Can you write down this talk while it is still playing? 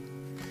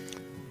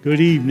Good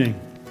evening.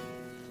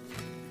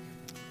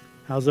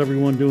 How's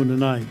everyone doing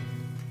tonight?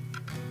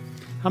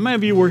 How many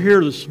of you were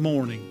here this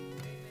morning?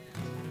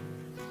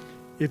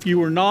 If you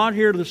were not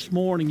here this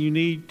morning, you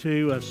need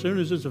to, as soon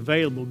as it's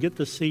available, get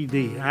the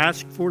CD.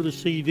 Ask for the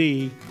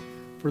CD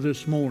for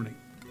this morning.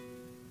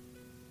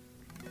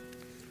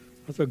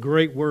 That's a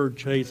great word,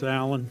 Chase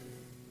Allen.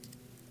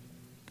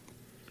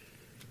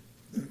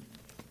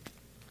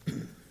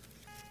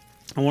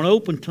 I want to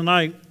open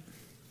tonight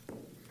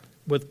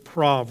with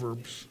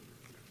Proverbs.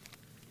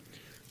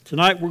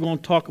 Tonight we're going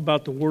to talk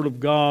about the Word of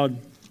God,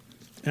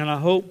 and I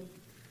hope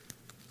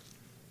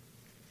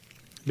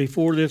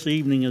before this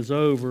evening is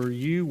over,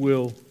 you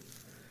will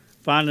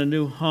find a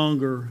new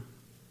hunger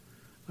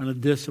and a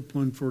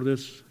discipline for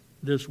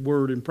this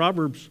Word. In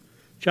Proverbs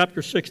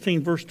chapter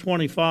 16, verse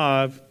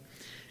 25,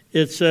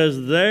 it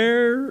says,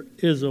 "There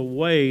is a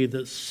way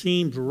that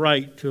seems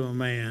right to a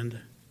man,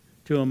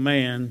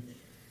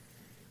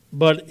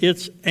 but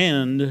its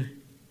end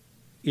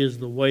is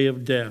the way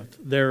of death."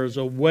 There is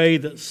a way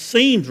that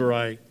seems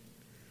right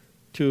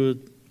to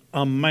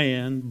a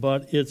man,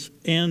 but its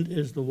end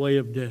is the way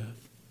of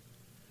death.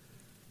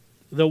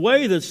 The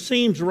way that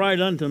seems right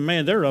unto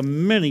man, there are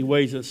many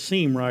ways that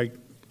seem right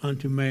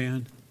unto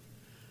man,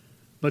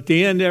 but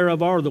the end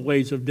thereof are the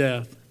ways of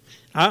death.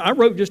 I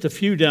wrote just a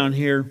few down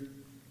here.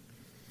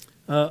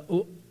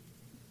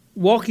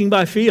 Walking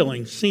by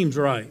feeling seems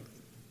right.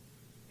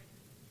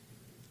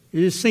 It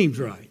just seems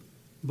right.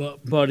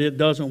 But it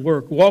doesn't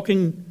work.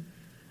 Walking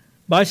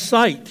by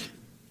sight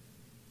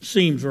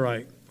seems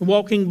right.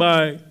 Walking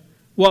by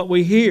what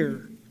we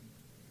hear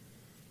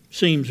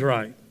seems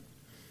right.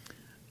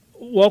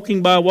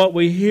 Walking by what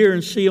we hear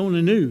and see on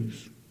the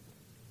news.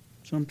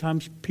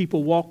 Sometimes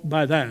people walk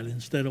by that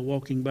instead of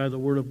walking by the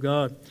Word of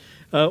God.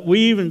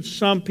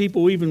 Some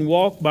people even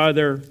walk by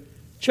their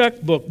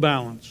checkbook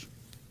balance.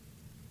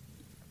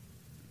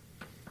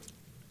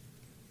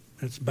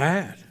 It's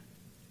bad.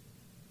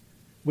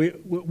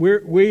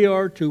 We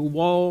are to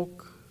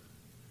walk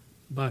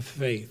by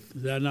faith.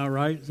 Is that not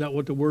right? Is that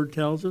what the Word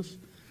tells us?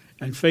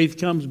 And faith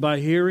comes by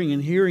hearing,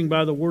 and hearing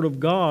by the Word of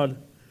God.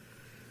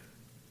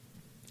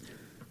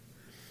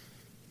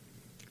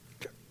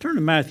 Turn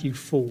to Matthew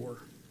 4.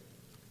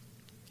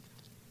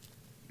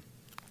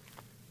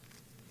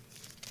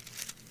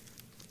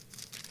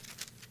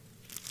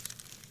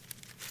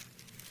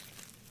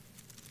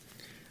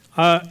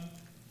 I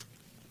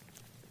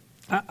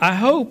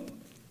hope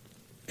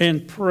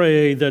and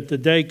pray that the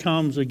day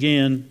comes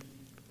again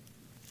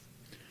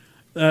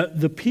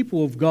the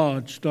people of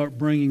God start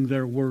bringing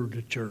their word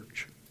to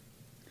church.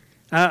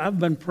 I've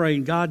been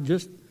praying, God,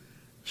 just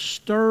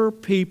stir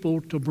people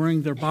to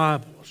bring their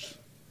Bibles.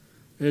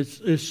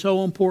 It's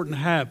so important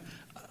to have.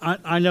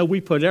 I know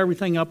we put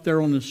everything up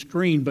there on the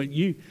screen, but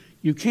you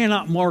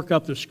cannot mark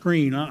up the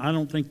screen. I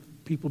don't think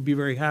people would be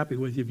very happy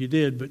with you if you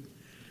did, but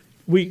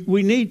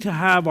we need to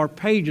have our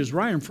pages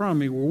right in front of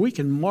me where we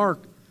can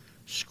mark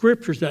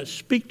scriptures that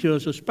speak to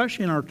us,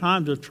 especially in our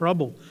times of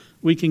trouble.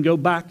 We can go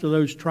back to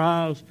those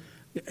trials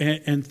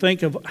and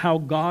think of how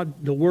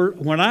God, the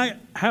Word, when I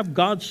have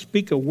God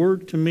speak a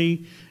word to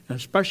me,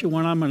 especially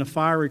when I'm in a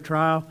fiery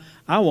trial,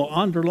 I will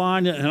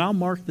underline it and I'll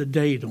mark the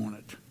date on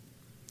it.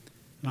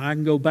 And I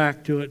can go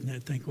back to it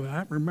and think, well,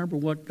 I remember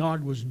what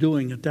God was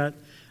doing at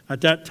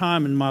that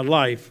time in my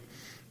life.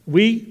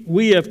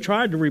 We have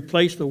tried to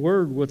replace the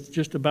Word with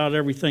just about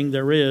everything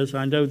there is.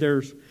 I know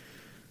there's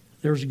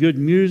good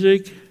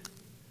music.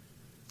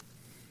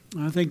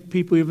 I think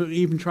people have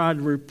even tried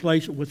to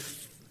replace it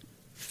with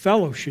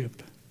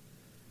fellowship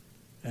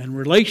and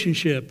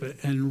relationship,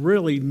 and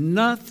really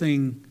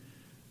nothing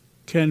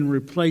can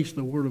replace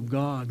the Word of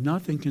God.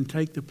 Nothing can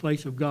take the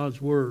place of God's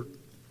Word.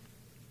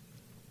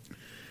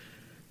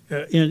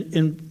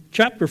 In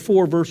chapter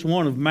 4, verse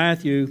 1 of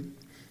Matthew,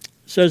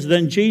 it says,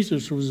 "Then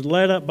Jesus was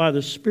led up by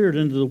the Spirit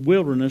into the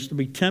wilderness to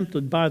be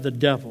tempted by the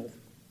devil.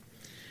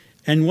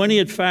 And when he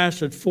had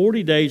fasted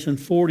 40 days and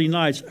 40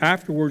 nights,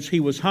 afterwards he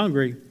was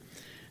hungry.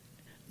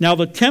 Now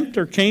the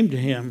tempter came to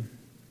him.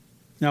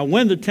 Now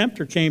when the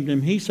tempter came to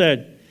him, he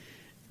said,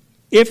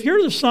 'If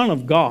you're the Son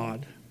of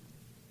God,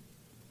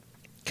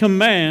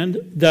 command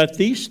that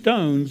these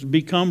stones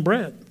become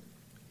bread.'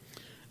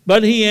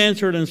 But he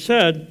answered and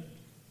said,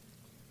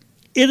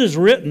 'It is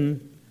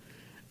written,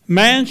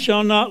 man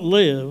shall not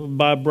live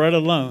by bread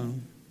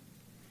alone,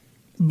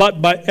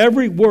 but by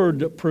every word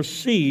that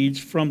proceeds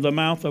from the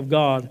mouth of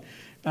God.'"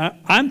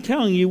 I'm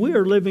telling you, we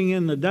are living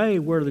in the day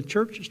where the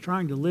church is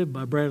trying to live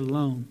by bread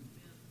alone.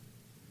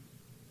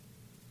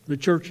 The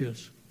church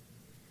is.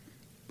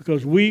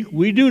 Because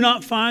we do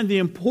not find the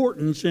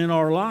importance in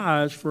our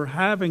lives for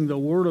having the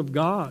Word of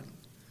God.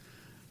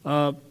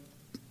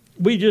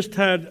 We just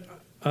had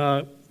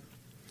a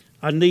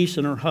niece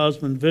and her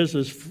husband visit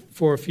us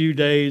for a few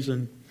days,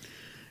 and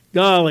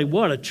golly,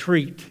 what a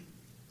treat.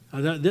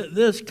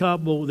 This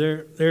couple,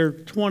 they're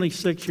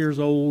 26 years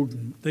old.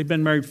 And they've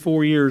been married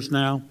 4 years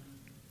now.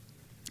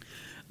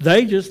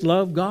 They just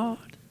love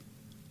God.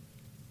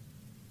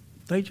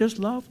 They just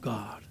love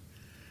God.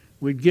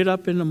 We'd get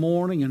up in the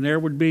morning and there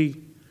would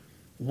be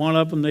One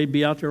of them, they'd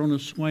be out there on the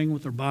swing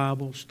with their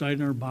Bible, studying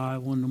their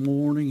Bible in the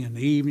morning and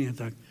the evening. And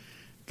think,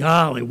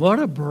 golly, what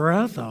a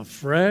breath of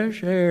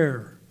fresh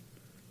air.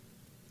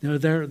 You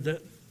know,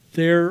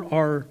 there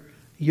are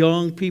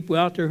young people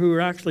out there who are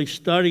actually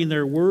studying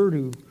their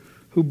Word,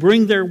 who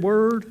bring their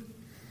Word.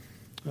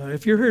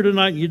 If you're here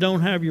tonight and you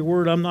don't have your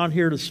Word, I'm not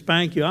here to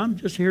spank you. I'm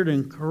just here to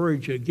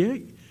encourage you.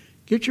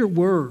 Get your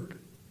Word.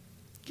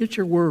 Get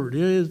your Word.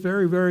 It is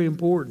very, very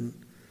important.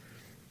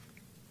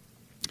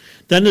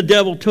 Then the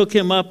devil took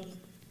him up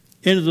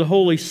into the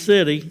holy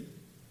city,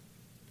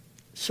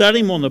 set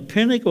him on the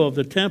pinnacle of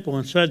the temple,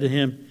 and said to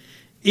him,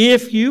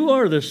 if you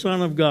are the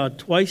Son of God,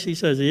 twice he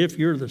says, if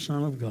you're the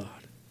Son of God,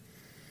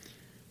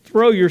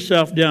 throw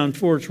yourself down,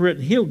 for it's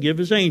written, he'll give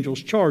his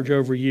angels charge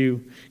over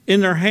you. In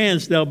their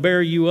hands they'll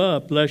bear you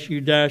up, lest you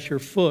dash your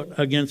foot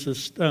against a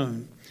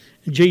stone.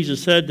 And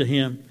Jesus said to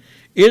him,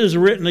 it is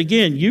written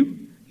again,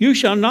 you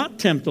shall not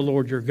tempt the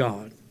Lord your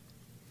God.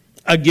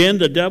 Again,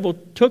 the devil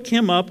took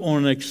him up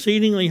on an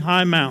exceedingly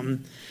high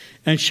mountain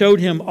and showed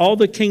him all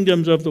the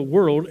kingdoms of the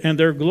world and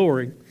their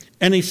glory.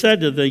 And he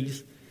said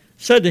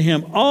to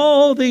him,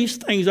 all these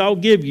things I'll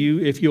give you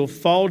if you'll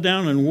fall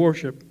down and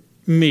worship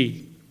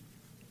me.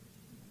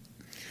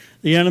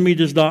 The enemy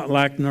does not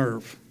lack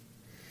nerve.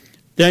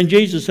 Then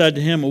Jesus said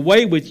to him,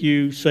 away with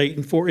you,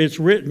 Satan, for it's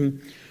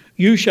written,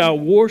 you shall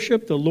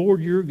worship the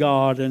Lord your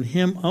God, and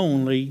him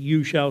only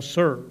you shall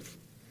serve.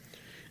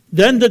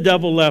 Then the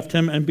devil left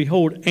him, and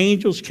behold,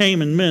 angels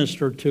came and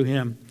ministered to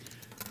him.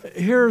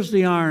 Here's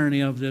the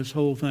irony of this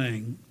whole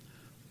thing,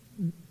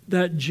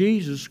 that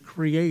Jesus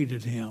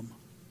created him.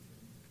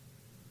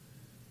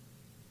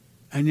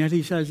 And yet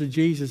he says to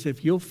Jesus,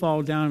 if you'll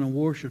fall down and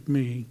worship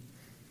me,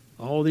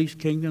 all these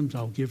kingdoms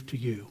I'll give to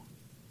you.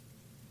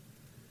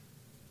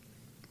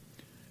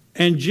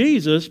 And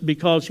Jesus,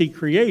 because he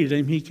created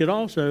him, he could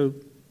also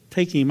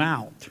take him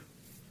out.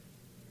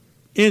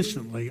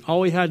 Instantly.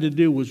 All he had to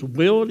do was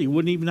will it. He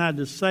wouldn't even have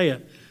to say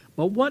it.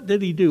 But what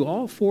did he do?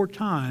 All 4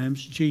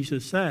 times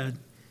Jesus said,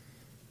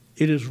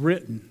 it is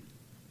written.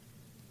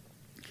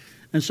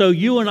 And so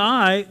you and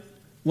I,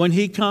 when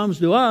he comes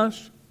to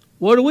us,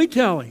 what do we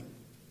tell him?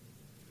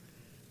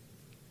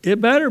 It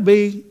better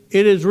be,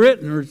 it is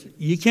written, or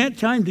you can't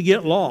tell him to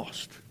get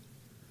lost.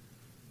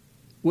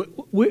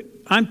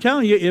 I'm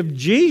telling you, if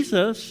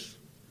Jesus,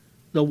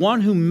 the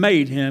one who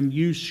made him,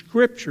 used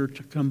Scripture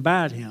to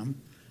combat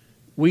him,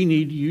 we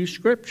need to use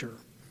Scripture.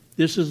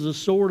 This is the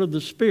sword of the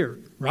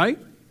Spirit, right?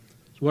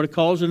 That's what it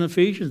calls in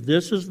Ephesians.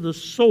 This is the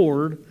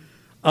sword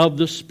of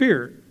the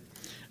Spirit.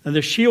 And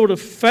the shield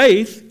of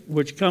faith,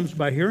 which comes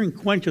by hearing,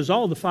 quenches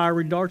all the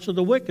fiery darts of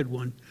the wicked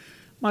one.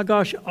 My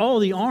gosh, all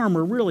the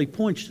armor really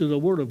points to the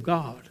Word of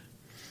God.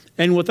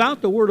 And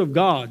without the Word of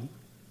God,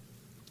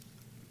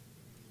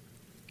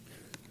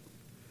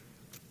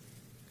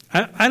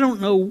 I don't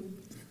know,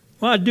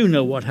 well, I do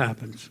know what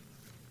happens.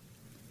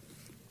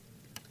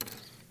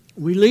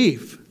 We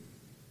leave.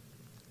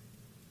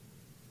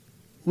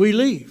 We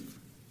leave.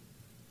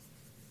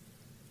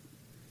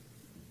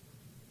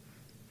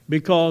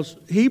 Because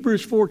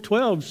Hebrews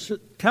 4:12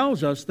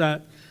 tells us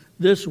that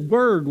this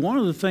word, one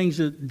of the things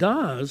it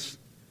does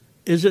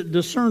is it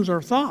discerns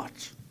our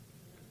thoughts.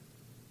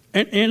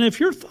 And if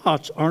your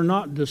thoughts are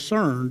not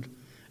discerned,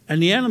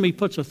 and the enemy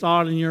puts a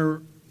thought in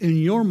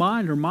your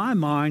mind or my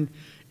mind,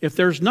 if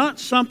there's not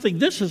something,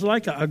 this is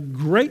like a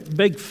great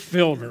big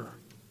filter.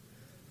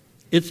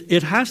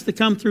 It has to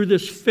come through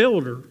this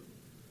filter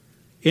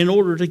in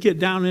order to get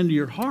down into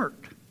your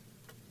heart.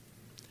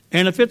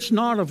 And if it's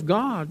not of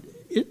God,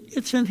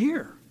 it's in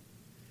here.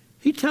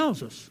 He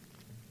tells us.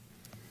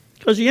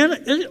 Because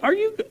are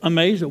you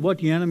amazed at what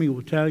the enemy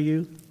will tell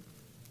you?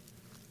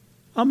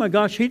 Oh my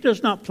gosh, he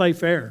does not play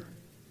fair.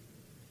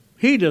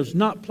 He does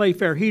not play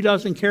fair. He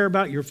doesn't care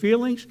about your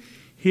feelings.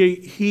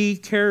 He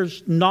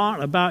cares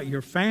not about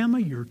your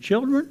family, your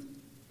children.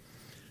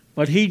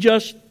 But he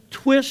just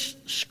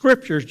twists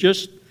scriptures,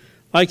 just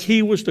like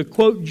he was to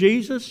quote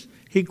Jesus.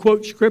 He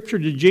quotes scripture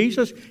to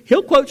Jesus.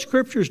 He'll quote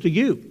scriptures to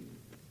you.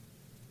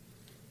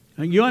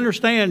 And you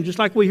understand, just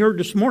like we heard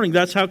this morning,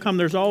 that's how come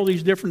there's all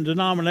these different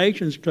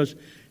denominations, because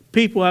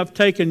people have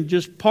taken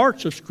just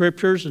parts of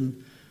scriptures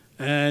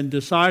and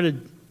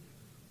decided,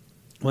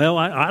 well,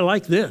 I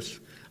like this.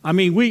 I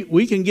mean,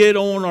 we can get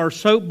on our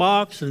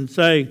soapbox and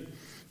say,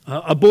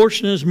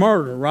 abortion is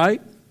murder,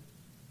 right?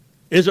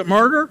 Is it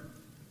murder?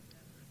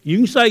 You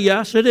can say,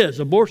 yes, it is.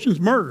 Abortion's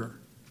murder.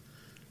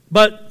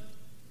 But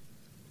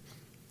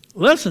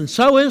listen,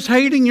 so is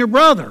hating your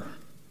brother.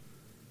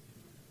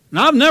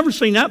 Now, I've never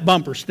seen that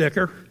bumper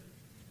sticker.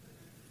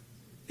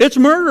 It's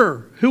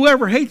murder.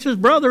 Whoever hates his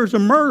brother is a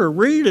murderer.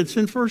 Read, it's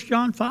in 1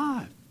 John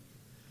 5.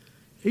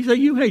 He said,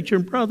 you hate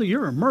your brother,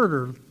 you're a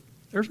murderer.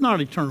 There's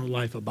not eternal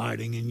life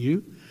abiding in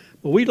you.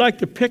 But we like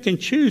to pick and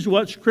choose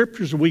what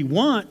scriptures we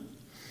want.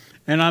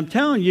 And I'm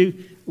telling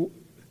you,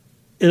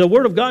 the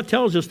Word of God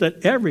tells us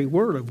that every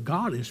word of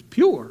God is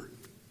pure.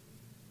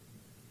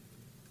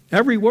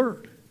 Every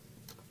word.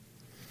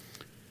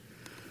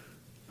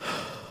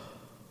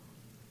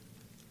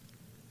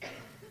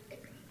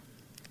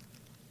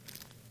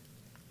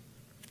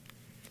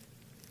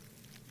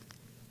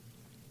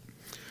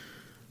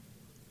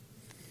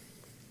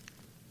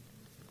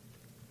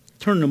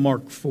 Turn to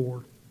Mark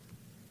 4.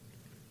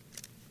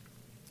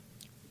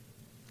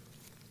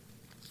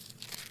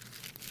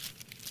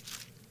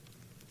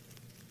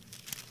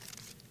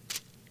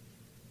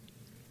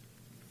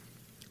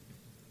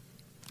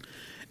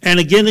 And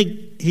again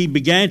he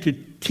began to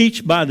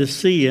teach by the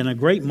sea, and a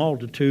great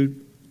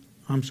multitude,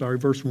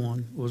 verse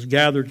 1, was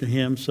gathered to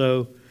him,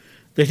 so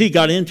that he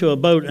got into a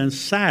boat and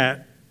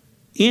sat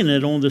in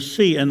it on the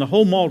sea, and the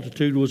whole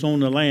multitude was on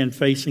the land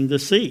facing the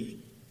sea.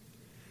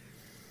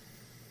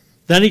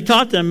 Then he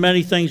taught them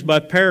many things by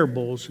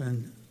parables,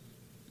 and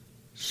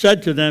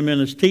said to them in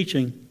his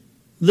teaching,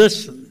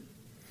 Listen,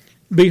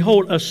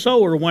 behold, a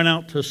sower went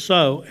out to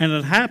sow, and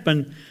it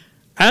happened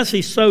as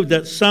he sowed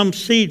that some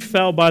seed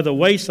fell by the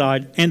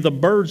wayside, and the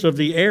birds of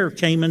the air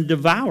came and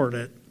devoured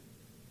it.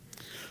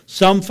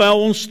 Some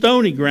fell on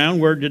stony ground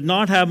where it did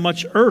not have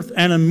much earth,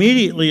 and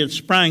immediately it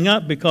sprang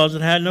up because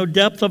it had no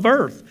depth of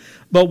earth.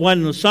 But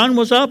when the sun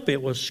was up,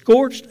 it was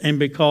scorched, and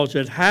because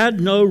it had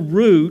no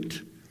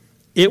root,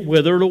 it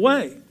withered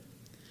away.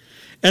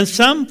 And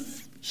some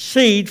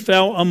seed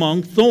fell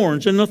among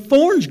thorns, and the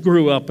thorns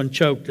grew up and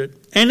choked it,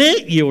 and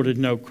it yielded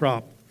no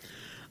crop.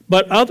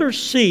 But other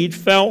seed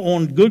fell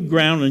on good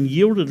ground and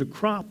yielded a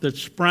crop that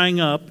sprang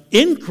up,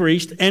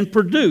 increased, and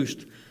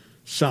produced,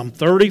 some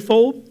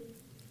 30-fold,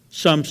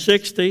 some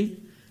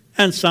 60,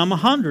 and some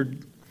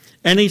 100.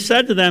 And he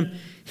said to them,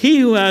 He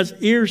who has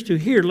ears to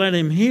hear, let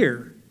him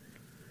hear.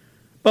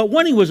 But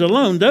when he was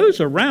alone,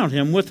 those around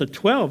him with the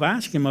 12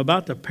 asked him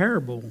about the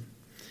parable.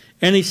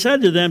 And he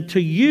said to them, To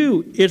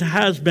you it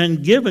has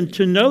been given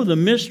to know the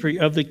mystery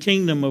of the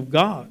kingdom of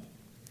God.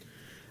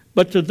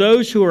 But to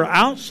those who are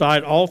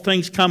outside, all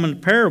things come in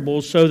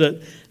parables, so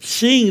that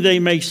seeing they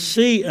may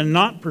see and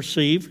not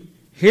perceive,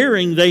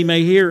 hearing they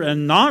may hear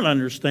and not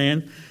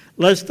understand,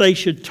 lest they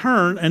should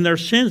turn and their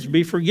sins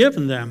be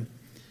forgiven them.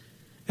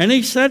 And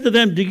he said to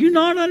them, Do you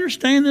not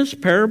understand this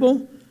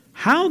parable?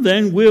 How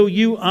then will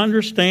you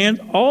understand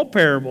all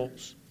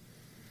parables?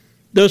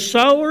 The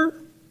sower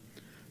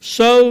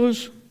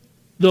sows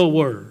the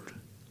word.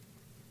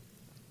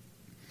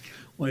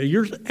 Well,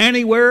 you're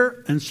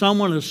anywhere and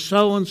someone is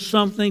sowing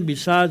something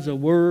besides the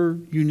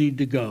word, you need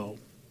to go.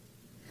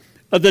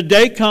 If the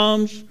day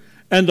comes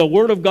and the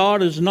word of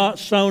God is not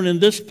sown in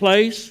this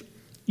place,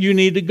 you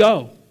need to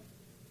go.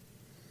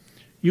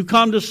 You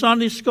come to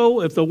Sunday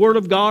school, if the word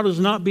of God is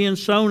not being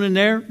sown in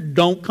there,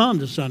 don't come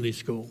to Sunday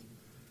school.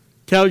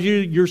 Tells you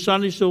your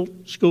Sunday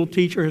school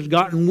teacher has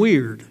gotten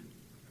weird.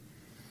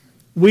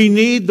 We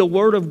need the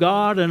word of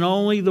God and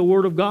only the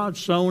word of God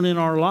sown in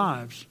our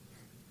lives.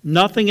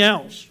 Nothing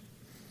else.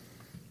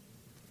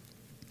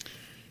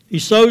 He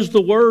sows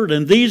the word,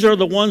 and these are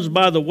the ones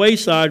by the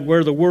wayside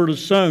where the word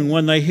is sown.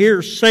 When they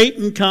hear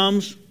Satan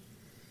comes,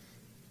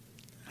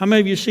 how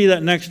many of you see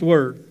that next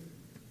word?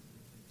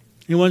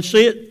 Anyone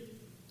see it?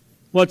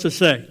 What's it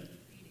say?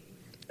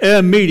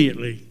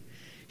 Immediately.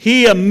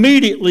 He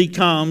immediately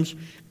comes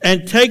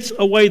and takes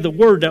away the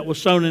word that was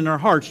sown in our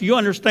hearts. You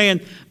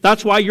understand,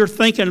 that's why you're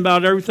thinking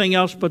about everything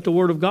else but the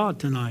word of God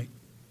tonight.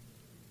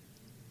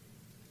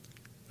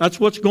 That's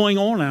what's going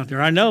on out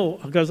there. I know,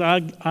 because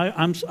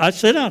I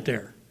sit out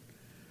there.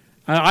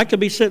 I could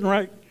be sitting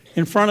right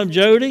in front of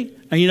Jody,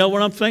 and you know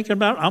what I'm thinking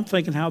about? I'm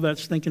thinking how that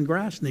stinking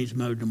grass needs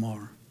mowed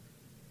tomorrow.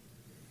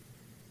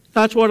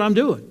 That's what I'm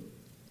doing.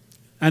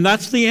 And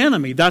that's the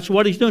enemy. That's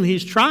what he's doing.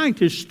 He's trying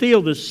to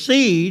steal the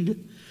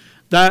seed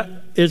that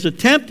is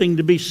attempting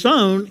to be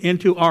sown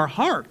into our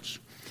hearts.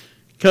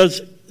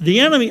 Because the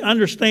enemy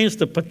understands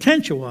the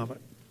potential of it.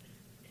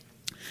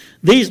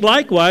 These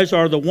likewise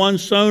are the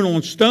ones sown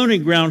on stony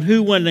ground,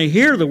 who when they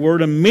hear the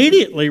word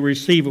immediately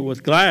receive it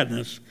with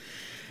gladness.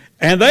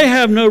 And they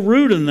have no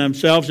root in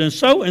themselves, and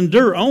so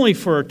endure only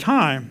for a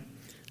time.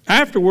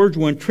 Afterwards,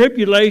 when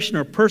tribulation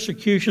or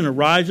persecution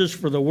arises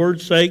for the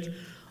word's sake,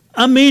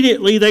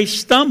 immediately they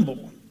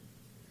stumble.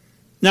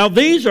 Now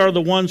these are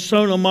the ones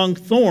sown among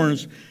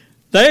thorns.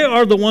 They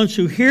are the ones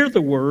who hear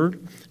the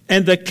word,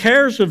 and the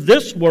cares of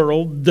this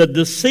world, the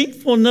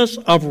deceitfulness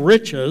of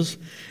riches,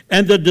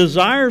 and the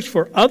desires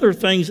for other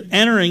things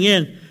entering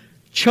in,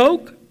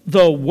 choke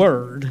the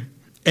word,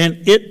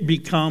 and it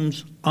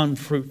becomes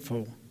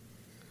unfruitful.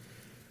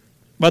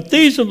 But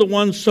these are the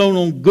ones sown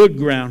on good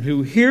ground,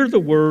 who hear the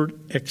word,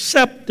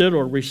 accept it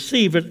or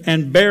receive it,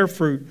 and bear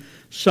fruit,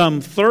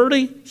 some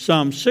 30,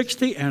 some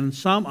 60, and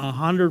some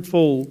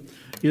 100-fold.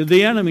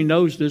 The enemy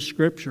knows this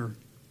scripture.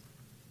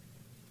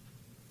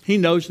 He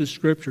knows this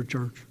scripture,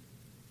 church.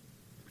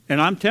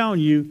 And I'm telling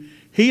you,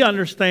 he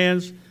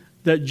understands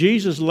that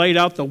Jesus laid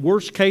out the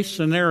worst case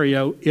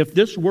scenario. If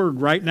this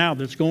word right now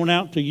that's going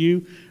out to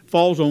you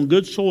falls on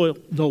good soil,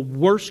 the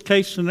worst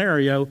case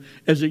scenario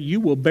is that you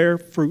will bear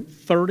fruit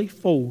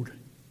 30-fold.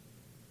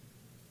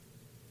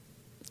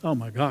 Oh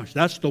my gosh,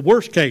 that's the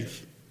worst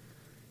case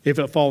if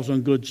it falls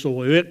on good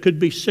soil. It could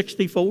be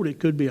 60-fold, it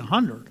could be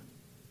 100.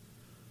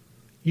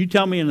 You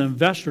tell me an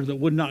investor that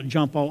would not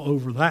jump all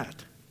over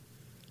that.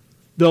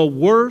 The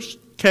worst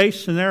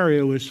case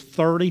scenario is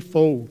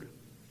 30-fold.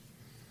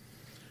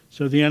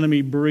 So the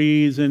enemy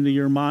breathes into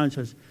your mind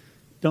and says,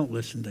 don't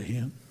listen to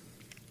him.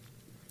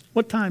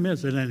 What time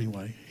is it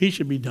anyway? He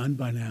should be done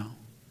by now.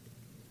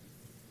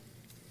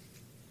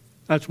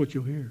 That's what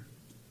you'll hear.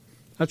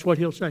 That's what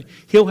he'll say.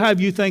 He'll have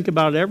you think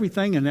about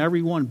everything and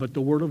everyone but the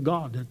Word of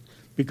God,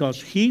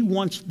 because he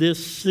wants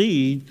this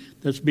seed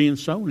that's being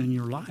sown in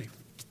your life.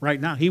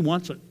 Right now, he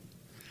wants it.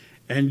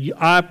 And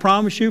I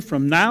promise you,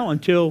 from now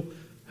until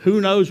who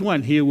knows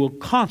when, he will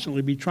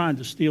constantly be trying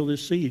to steal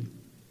this seed.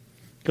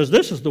 Because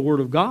this is the Word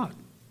of God.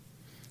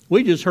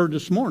 We just heard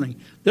this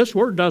morning, this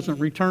Word doesn't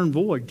return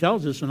void. It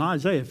tells us in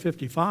Isaiah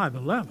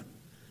 55:11.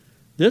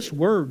 This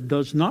Word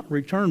does not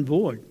return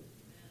void.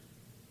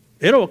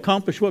 It'll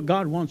accomplish what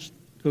God wants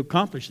to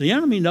accomplish. The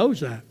enemy knows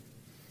that.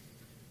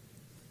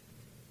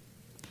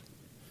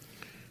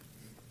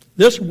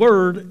 This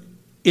Word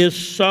is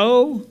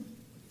so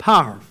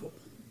powerful.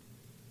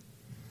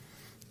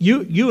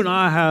 You and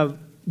I have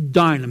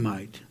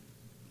dynamite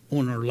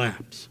on our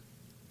laps.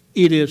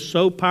 It is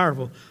so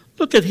powerful.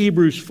 Look at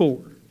Hebrews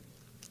 4.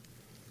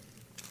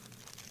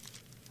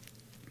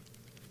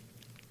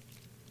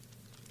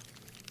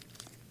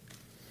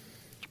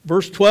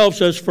 Verse 12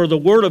 says, "For the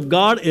Word of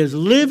God is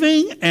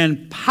living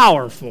and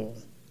powerful,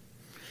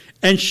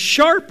 and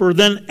sharper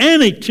than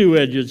any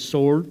two-edged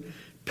sword,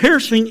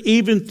 piercing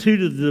even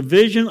to the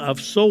division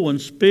of soul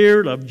and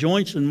spirit, of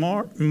joints and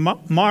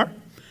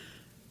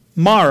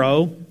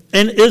marrow,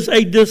 and is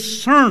a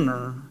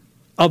discerner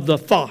of the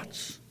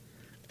thoughts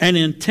and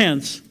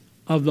intents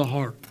of the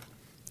heart."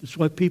 That's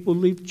why people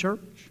leave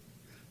church.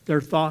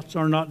 Their thoughts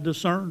are not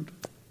discerned.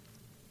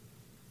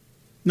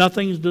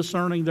 Nothing's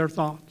discerning their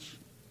thoughts.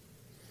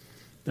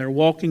 They're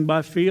walking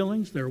by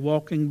feelings. They're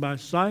walking by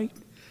sight.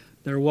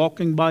 They're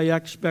walking by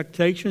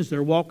expectations.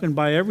 They're walking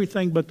by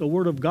everything but the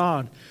Word of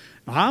God.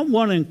 I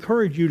want to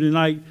encourage you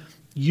tonight,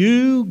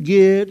 you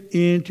get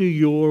into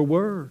your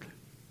Word.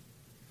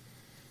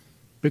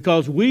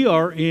 Because we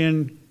are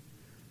in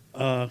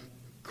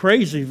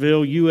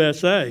Crazyville,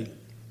 USA.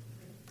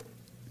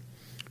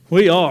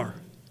 We are.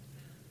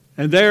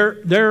 And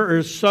there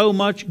is so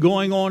much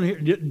going on here.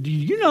 Do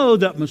you know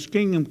that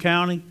Muskingum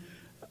County,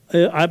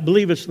 I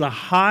believe it's the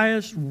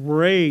highest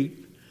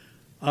rate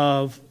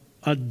of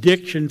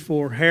addiction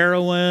for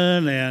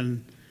heroin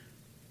and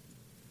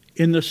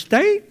in the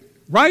state,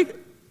 right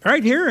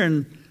here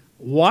in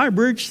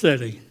Wybridge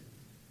City.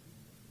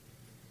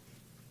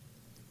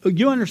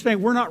 You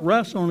understand, we're not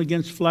wrestling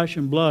against flesh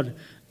and blood.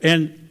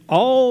 And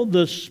all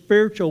the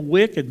spiritual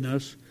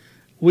wickedness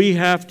we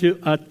have to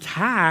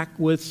attack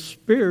with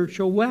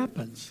spiritual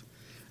weapons.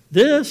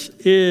 This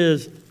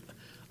is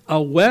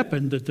a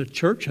weapon that the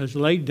church has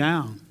laid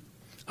down.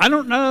 I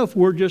don't know if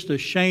we're just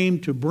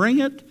ashamed to bring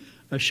it,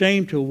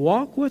 ashamed to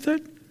walk with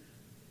it.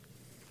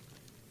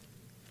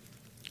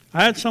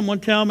 I had someone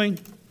tell me,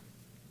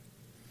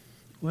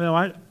 well,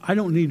 I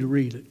don't need to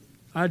read it.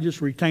 I just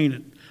retain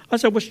it. I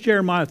said, what's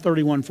Jeremiah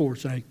 31:4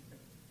 say?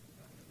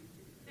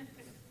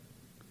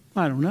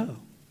 I don't know.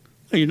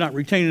 Well, you're not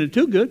retaining it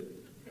too good.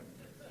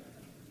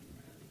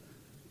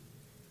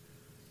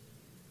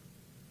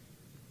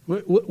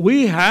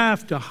 We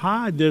have to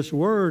hide this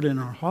word in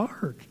our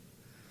heart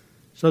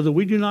so that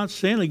we do not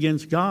sin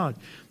against God.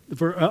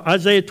 For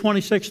Isaiah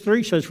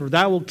 26:3 says, "For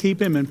thou wilt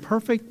keep him in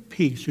perfect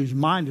peace, whose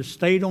mind is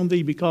stayed on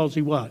thee, because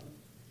he" what?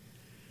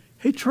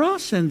 He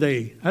trusts in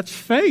thee. That's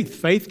faith.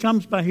 Faith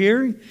comes by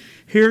hearing,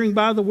 hearing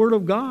by the Word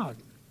of God.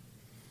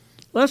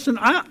 Listen,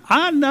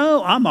 I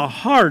know I'm a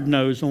hard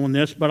nose on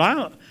this, but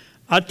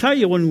I tell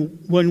you,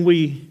 when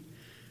we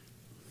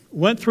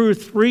went through a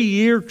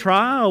 3-year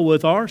trial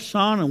with our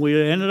son and we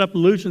ended up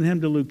losing him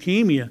to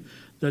leukemia,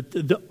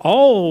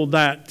 all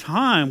that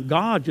time,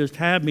 God just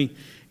had me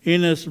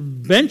in this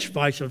bench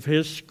vise of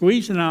his,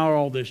 squeezing out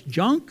all this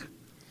junk.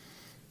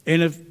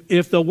 And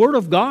if the Word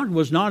of God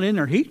was not in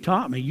there, he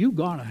taught me, you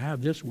got to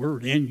have this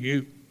Word in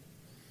you.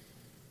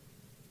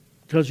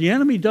 Because the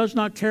enemy does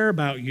not care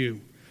about you.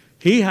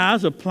 He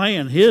has a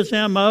plan. His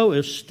M.O.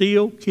 is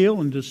steal,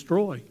 kill, and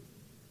destroy.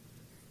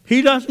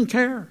 He doesn't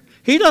care.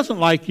 He doesn't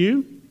like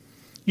you.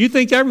 You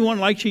think everyone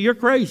likes you, you're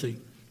crazy.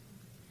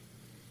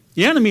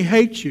 The enemy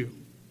hates you.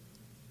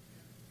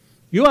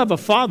 You have a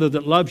Father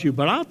that loves you,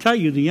 but I'll tell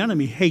you, the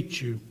enemy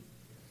hates you.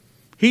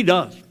 He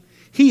does.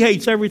 He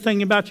hates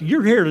everything about you.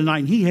 You're here tonight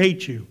and he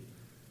hates you.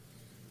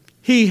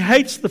 He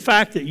hates the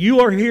fact that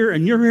you are here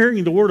and you're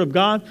hearing the Word of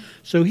God,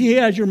 so he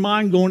has your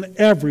mind going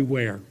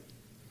everywhere.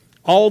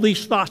 All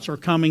these thoughts are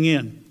coming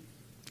in.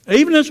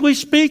 Even as we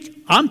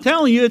speak, I'm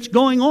telling you, it's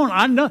going on.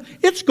 I know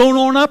it's going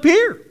on up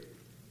here.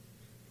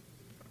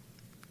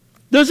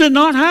 Does it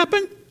not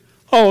happen?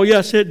 Oh,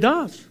 yes, it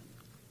does.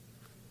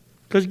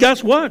 Because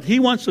guess what? He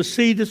wants the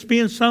seed that's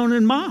being sown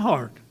in my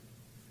heart,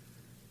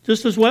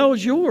 just as well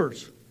as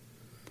yours.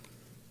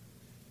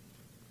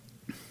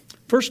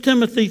 1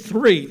 Timothy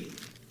 3.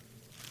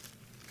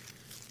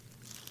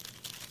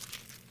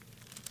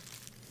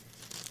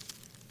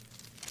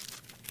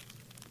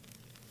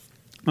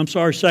 I'm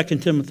sorry, 2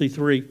 Timothy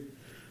 3.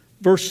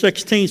 Verse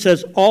 16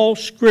 says, "All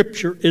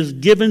Scripture is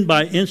given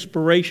by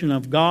inspiration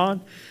of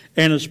God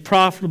and is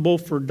profitable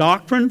for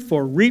doctrine,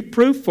 for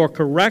reproof, for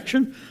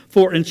correction,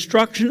 for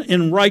instruction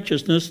in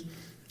righteousness,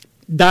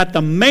 that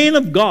the man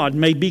of God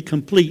may be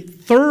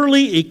complete,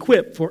 thoroughly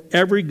equipped for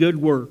every good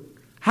work.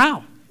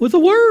 How? With the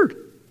Word.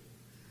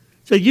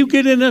 So you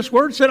get in this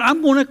Word and said,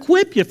 I'm going to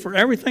equip you for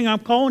everything I'm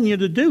calling you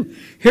to do.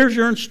 Here's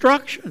your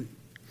instruction.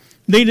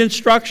 Need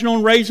instruction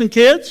on raising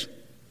kids?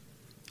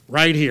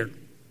 Right here.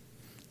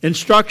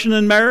 Instruction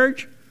in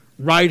marriage?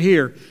 Right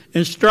here.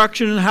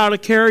 Instruction in how to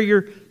carry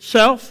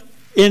yourself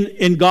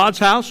in God's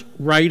house?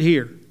 Right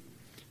here.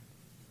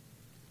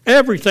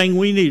 Everything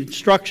we need.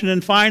 Instruction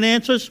in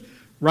finances?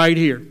 Right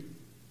here.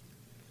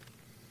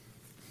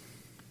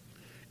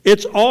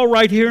 It's all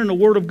right here in the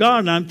Word of God,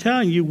 and I'm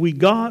telling you, we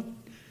got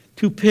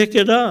to pick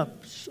it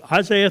up.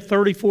 Isaiah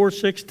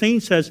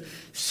 34:16 says,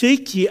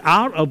 seek ye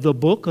out of the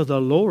book of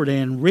the Lord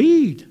and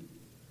read.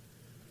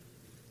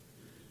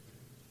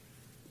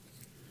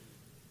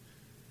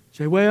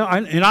 Say, well,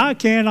 I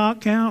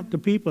cannot count the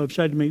people who have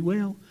said to me,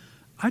 well,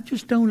 I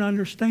just don't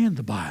understand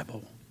the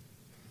Bible.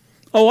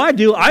 Oh, I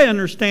do. I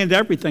understand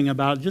everything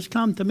about it. Just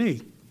come to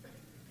me.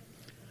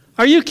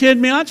 Are you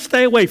kidding me? I'd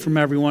stay away from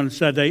everyone that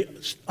said they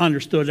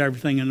understood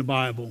everything in the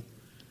Bible.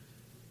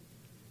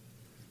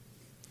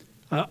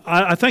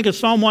 I think of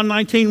Psalm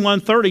 119,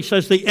 130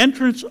 says, the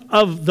entrance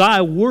of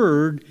thy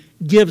word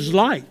gives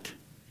light.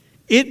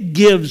 It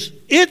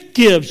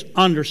gives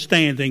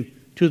understanding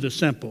to the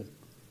simple.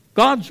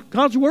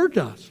 God's word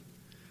does.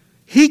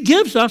 He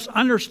gives us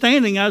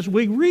understanding as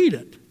we read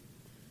it.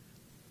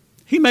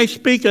 He may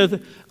speak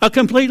a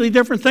completely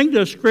different thing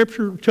to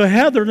Scripture, to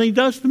Heather, than he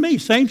does to me.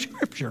 Same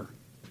Scripture.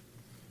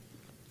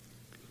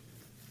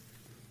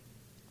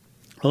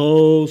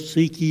 Oh,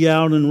 seek ye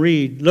out and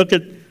read. Look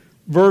at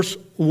verse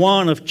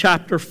 1 of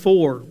chapter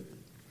 4.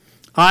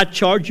 I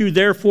charge you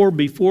therefore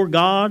before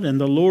God and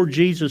the Lord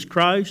Jesus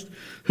Christ,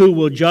 who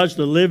will judge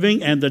the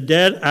living and the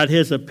dead at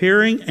his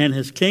appearing and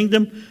his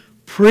kingdom.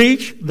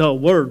 Preach the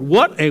word.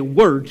 What a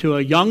word to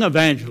a young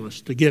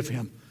evangelist to give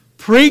him.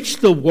 Preach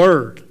the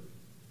word.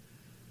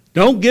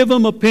 Don't give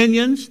him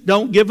opinions.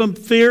 Don't give him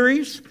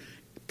theories.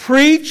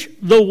 Preach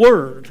the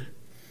word.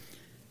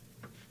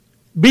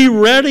 Be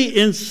ready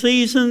in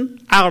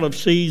season, out of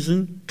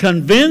season.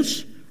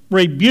 Convince,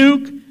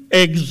 rebuke,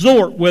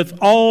 exhort with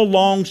all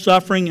long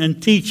suffering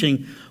and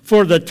teaching.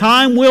 For the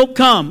time will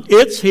come.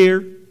 It's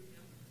here.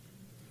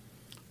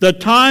 The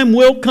time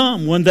will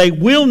come when they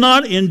will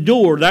not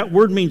endure. That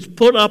word means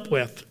put up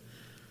with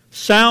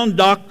sound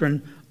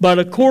doctrine, but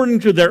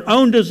according to their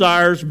own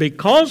desires,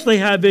 because they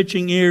have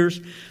itching ears,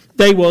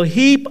 they will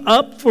heap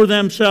up for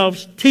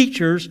themselves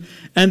teachers,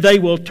 and they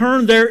will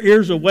turn their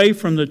ears away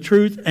from the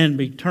truth and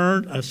be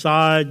turned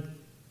aside.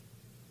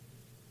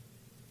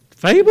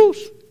 Fables?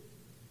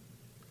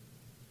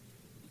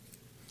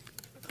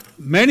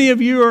 Many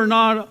of you are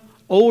not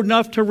old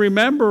enough to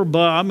remember,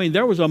 but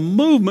there was a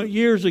movement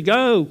years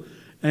ago,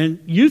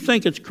 and you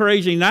think it's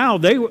crazy now.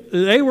 They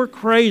were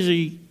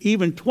crazy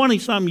even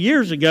 20-some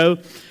years ago.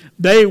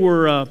 They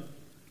were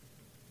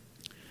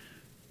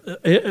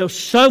it was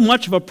so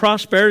much of a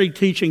prosperity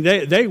teaching.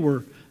 They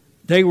were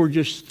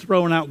just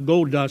throwing out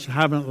gold dust,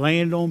 having it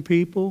land on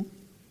people.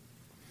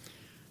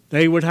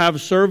 They would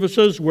have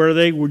services where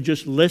they would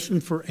just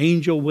listen for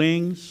angel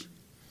wings.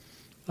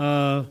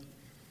 I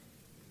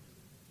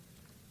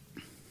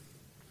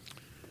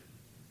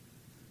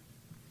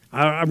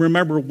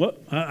remember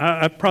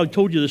I probably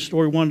told you this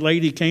story. One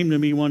lady came to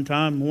me one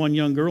time, one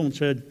young girl, and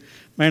said,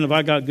 "Man, have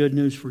I got good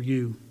news for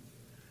you?"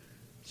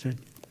 Said,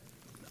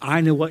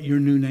 "I know what your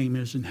new name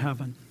is in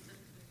heaven."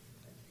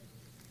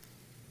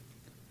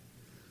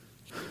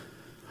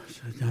 I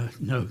said,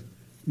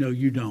 no,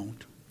 you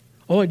don't.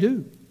 "Oh, I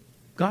do.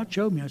 God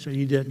showed me." I said,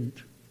 "He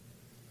didn't."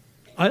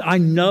 I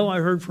know I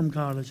heard from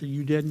God. I said,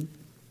 "You didn't.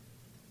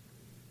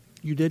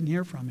 You didn't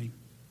hear from him."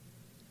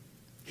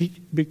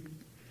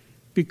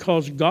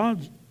 Because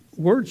God's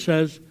word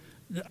says,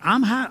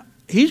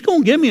 He's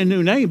going to give me a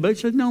new name, but he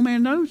said, no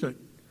man knows it.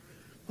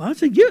 Well, I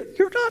said,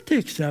 you're not the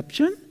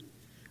exception.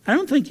 I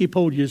don't think he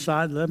pulled you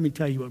aside. Let me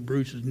tell you what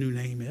Bruce's new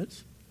name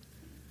is.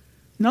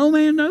 No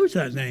man knows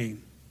that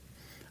name.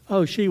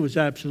 Oh, she was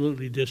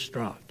absolutely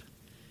distraught.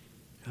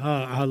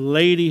 A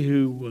lady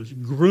who was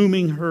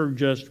grooming her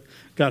just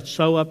got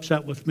so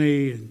upset with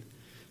me and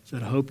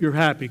said, "I hope you're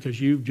happy because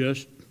you've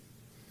just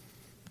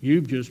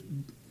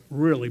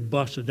really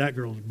busted that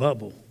girl's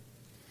bubble."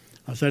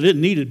 I said, "It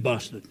needed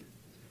busted.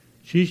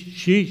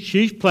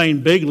 She's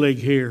playing big league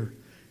here,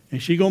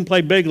 and she's going to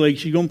play big league.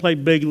 She's going to play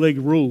big league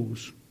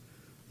rules.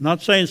 I'm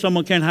not saying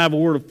someone can't have a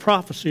word of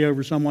prophecy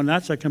over someone.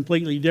 That's a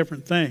completely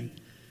different thing."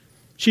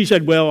 She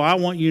said, "Well, I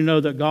want you to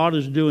know that God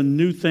is doing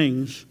new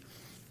things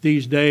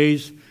these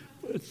days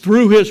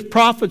through His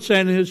prophets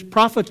and His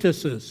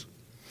prophetesses."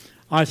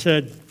 I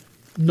said,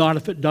 "Not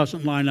if it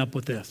doesn't line up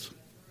with this.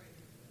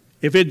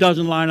 If it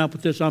doesn't line up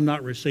with this, I'm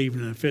not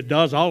receiving it. If it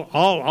does,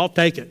 I'll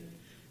take it.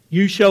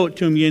 You show it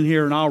to me in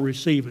here and I'll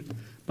receive it."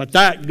 But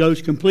that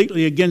goes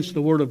completely against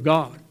the Word of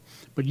God.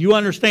 But you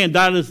understand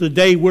that is the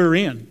day we're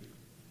in.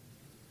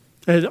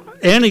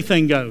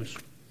 Anything goes.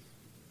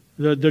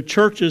 The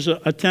church is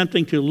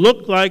attempting to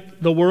look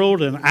like the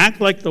world and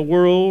act like the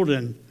world.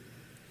 And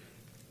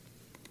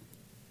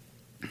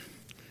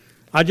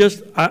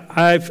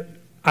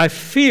I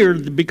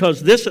feared,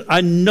 because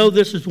I know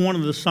this is one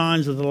of the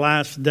signs of the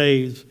last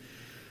days.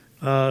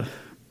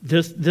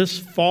 This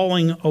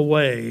falling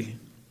away.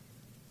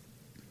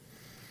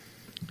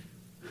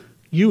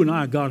 You and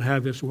I got to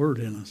have this word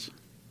in us.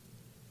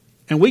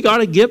 And we got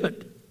to give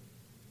it.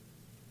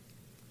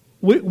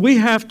 We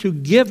have to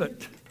give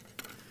it.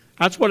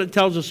 That's what it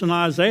tells us in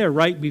Isaiah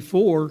right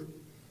before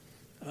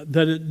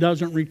that it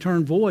doesn't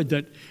return void.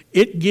 That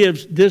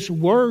this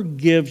word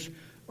gives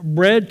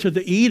bread to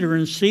the eater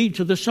and seed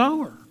to the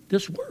sower.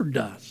 This word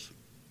does.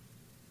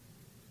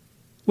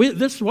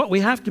 This is what we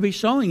have to be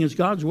sowing, is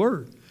God's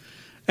word.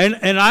 And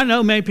I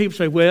know many people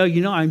say, well,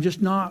 I'm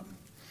just not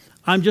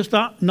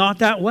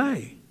that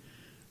way.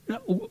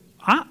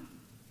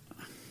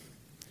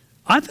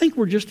 I think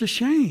we're just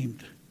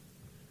ashamed.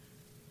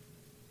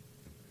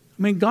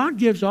 I mean, God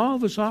gives all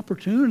of us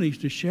opportunities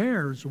to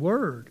share His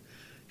word.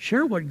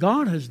 Share what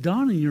God has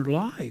done in your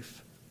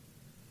life.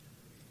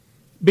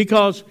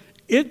 Because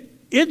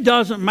it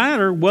doesn't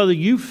matter whether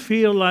you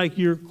feel like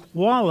you're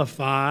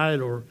qualified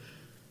or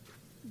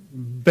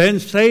been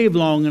saved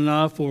long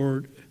enough,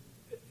 or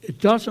it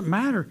doesn't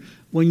matter.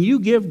 When you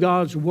give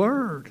God's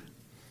word,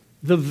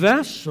 the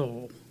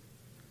vessel,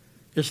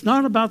 it's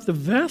not about the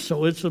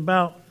vessel, it's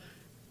about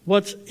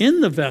what's in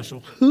the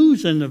vessel.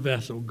 Who's in the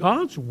vessel?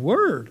 God's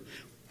word.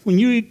 When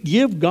you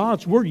give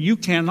God's word, you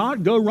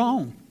cannot go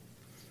wrong.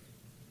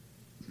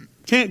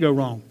 Can't go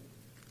wrong.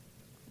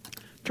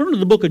 Turn to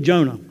the book of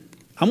Jonah.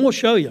 I'm going to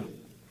show you.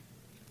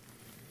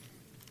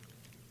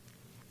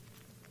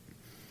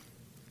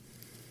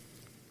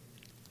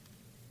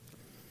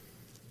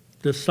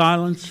 The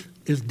silence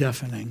is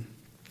deafening.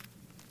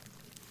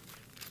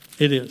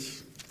 It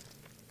is.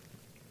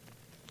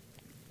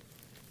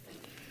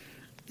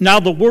 Now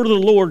the word of the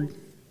Lord,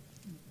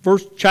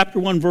 chapter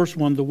 1, verse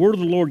 1, the word of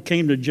the Lord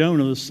came to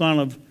Jonah, the son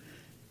of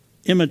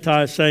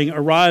Amittai, saying,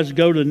 Arise,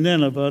 go to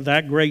Nineveh,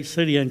 that great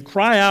city, and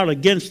cry out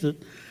against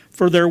it,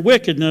 for their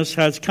wickedness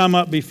has come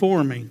up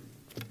before me.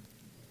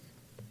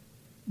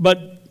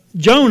 But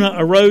Jonah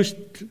arose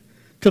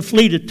to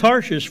flee to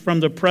Tarshish from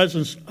the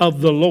presence of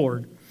the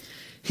Lord.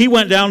 He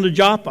went down to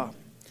Joppa.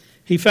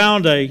 He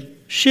found a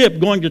ship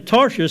going to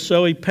Tarshish,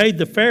 so he paid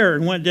the fare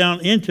and went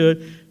down into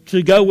it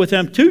to go with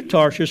them to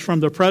Tarshish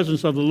from the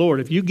presence of the Lord.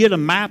 If you get a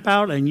map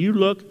out and you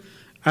look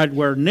at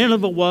where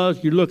Nineveh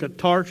was, you look at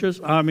Tarshish,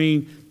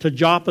 to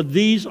Joppa,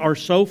 these are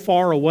so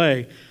far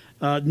away.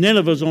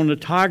 Nineveh's on the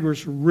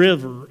Tigris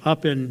River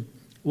up in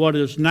what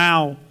is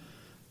now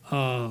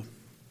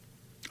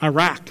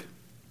Iraq.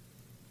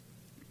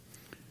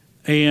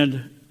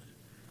 And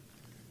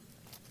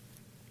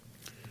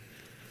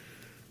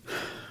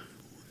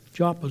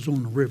Joppa's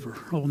on the river,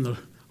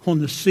 on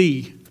the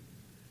sea,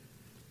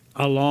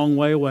 a long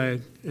way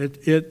away.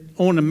 It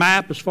on the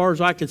map, as far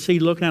as I could see,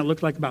 looking at it,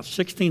 looked like about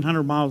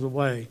 1,600 miles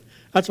away.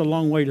 That's a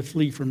long way to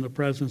flee from the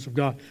presence of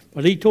God.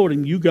 But he told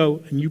him, you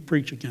go and you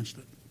preach against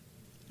it.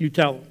 You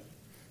tell him.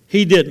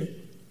 He didn't.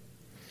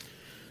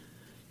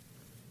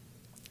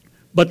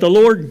 But the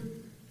Lord,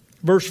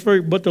 verse 3,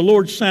 but the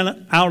Lord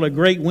sent out a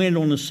great wind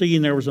on the sea,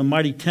 and there was a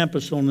mighty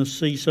tempest on the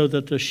sea, so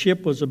that the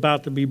ship was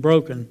about to be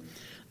broken.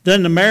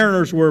 Then the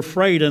mariners were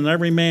afraid, and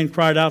every man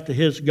cried out to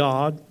his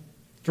God,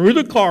 threw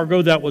the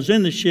cargo that was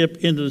in the ship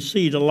into the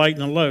sea to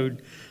lighten the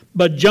load.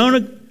 But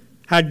Jonah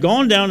had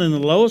gone down in the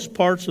lowest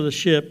parts of the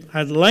ship,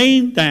 had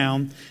lain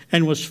down,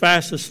 and was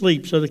fast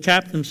asleep. So the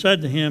captain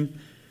said to him,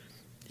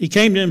 he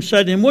came to him and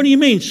said to him, What do you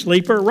mean,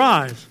 sleeper?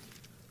 Rise,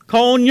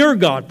 call on your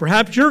God.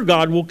 Perhaps your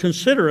God will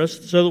consider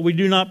us so that we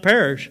do not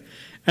perish.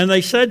 And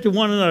they said to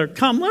one another,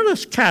 Come, let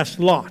us cast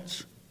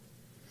lots.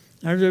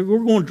 We're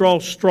going to draw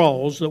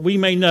straws that we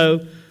may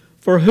know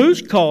for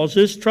whose cause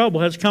this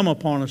trouble has come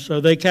upon us.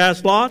 So they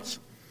cast lots,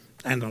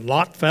 and the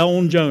lot fell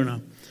on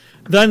Jonah.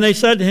 Then they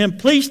said to him,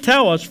 Please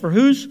tell us, for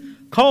whose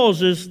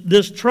cause is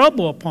this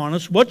trouble upon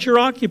us? What's your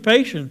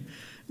occupation?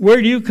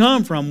 Where do you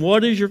come from?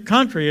 What is your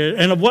country?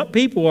 And of what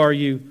people are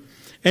you?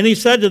 And he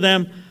said to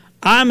them,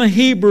 I'm a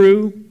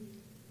Hebrew,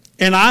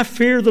 and I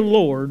fear the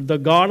Lord, the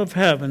God of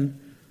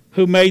heaven,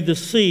 who made the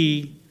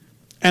sea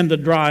and the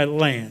dry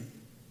land.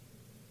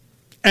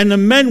 And the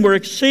men were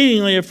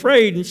exceedingly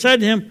afraid and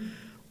said to him,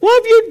 Why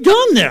have you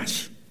done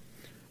this?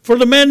 For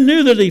the men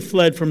knew that he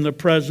fled from the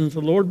presence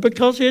of the Lord,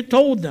 because he had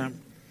told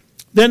them.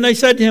 Then they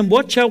said to him,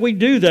 What shall we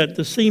do that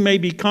the sea may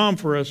be calm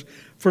for us?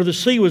 For the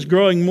sea was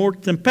growing more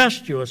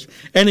tempestuous.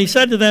 And he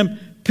said to them,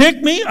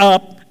 Pick me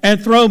up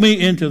and throw me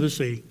into the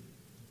sea.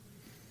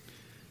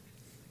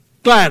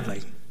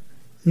 Gladly.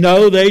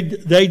 No, they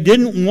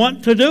didn't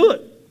want to do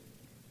it.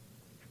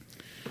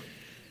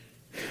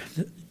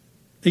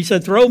 He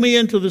said, Throw me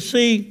into the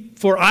sea,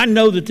 for I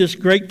know that this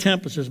great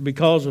tempest is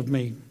because of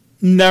me.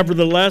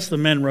 Nevertheless, the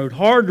men rowed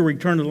hard to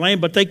return to the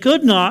land, but they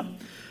could not,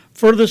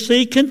 for the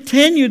sea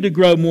continued to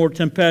grow more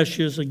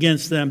tempestuous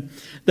against them.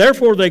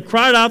 Therefore they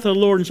cried out to the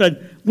Lord and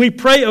said, We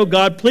pray, O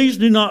God, please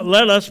do not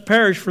let us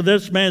perish for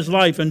this man's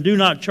life, and do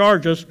not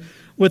charge us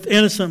with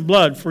innocent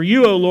blood. For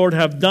you, O Lord,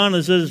 have done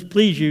as it has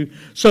pleased you.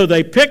 So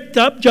they picked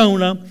up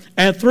Jonah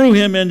and threw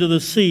him into the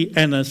sea,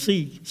 and the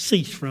sea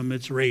ceased from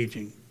its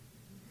raging.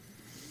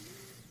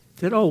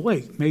 Said, oh,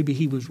 wait, maybe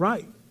he was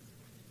right.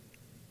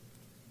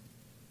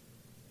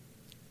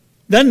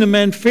 Then the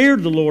men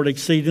feared the Lord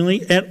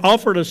exceedingly and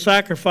offered a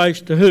sacrifice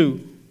to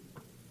who?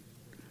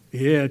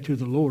 Yeah, to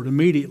the Lord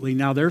immediately.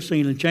 Now they're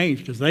seeing a change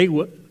because they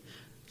were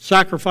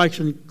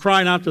sacrificing,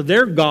 crying out to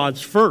their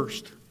gods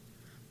first.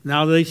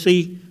 Now they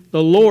see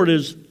the Lord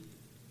is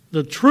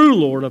the true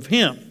Lord of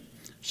him.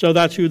 So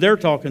that's who they're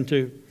talking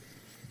to.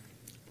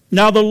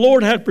 Now the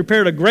Lord had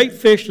prepared a great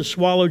fish to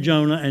swallow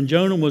Jonah, and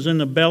Jonah was in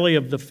the belly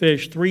of the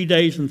fish 3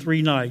 days and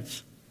 3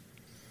 nights.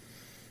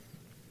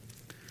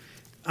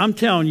 I'm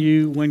telling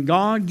you, when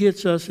God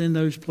gets us in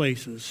those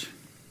places,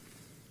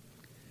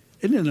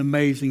 isn't it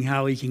amazing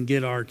how he can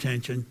get our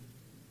attention?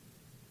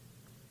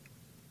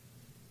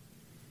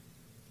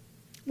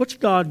 What's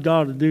God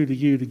got to do to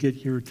you to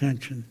get your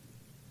attention?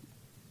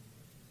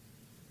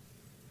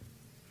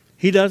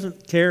 He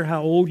doesn't care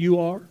how old you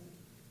are.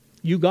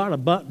 You got a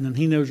button and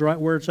he knows right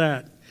where it's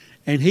at.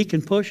 And he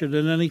can push it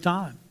at any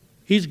time.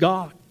 He's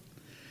God.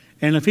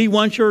 And if he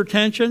wants your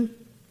attention,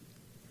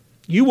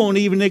 you won't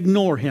even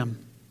ignore him.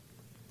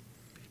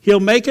 He'll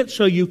make it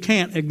so you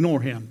can't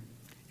ignore him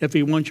if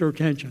he wants your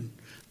attention.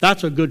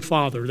 That's a good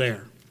father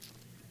there.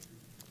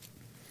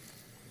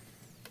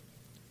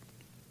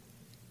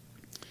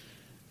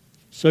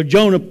 So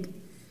Jonah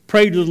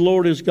prayed to the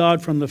Lord his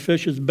God from the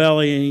fish's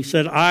belly, and he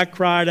said, I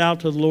cried out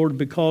to the Lord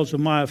because of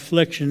my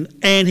affliction,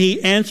 and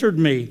he answered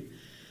me.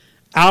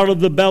 Out of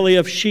the belly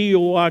of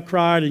Sheol I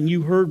cried, and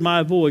you heard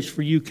my voice,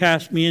 for you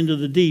cast me into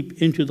the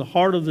deep, into the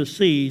heart of the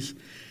seas,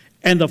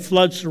 and the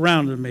flood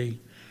surrounded me.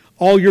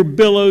 All your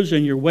billows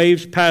and your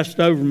waves passed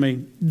over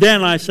me.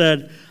 Then I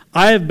said,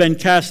 I have been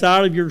cast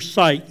out of your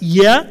sight,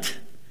 yet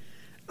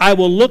I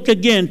will look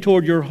again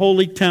toward your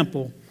holy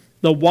temple.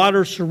 The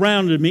water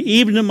surrounded me,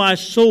 even in my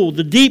soul.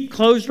 The deep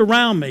closed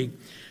around me.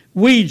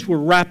 Weeds were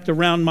wrapped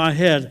around my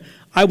head.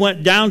 I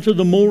went down to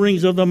the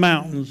moorings of the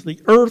mountains. The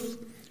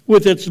earth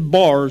with its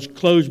bars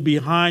closed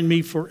behind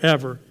me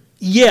forever.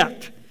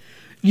 Yet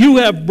you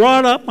have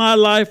brought up my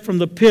life from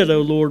the pit, O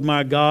Lord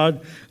my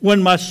God.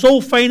 When my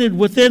soul fainted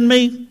within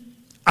me,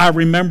 I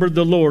remembered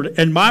the Lord,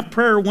 and my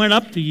prayer went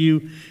up to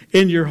you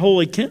in your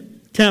holy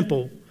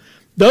temple.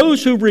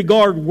 Those who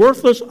regard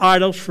worthless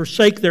idols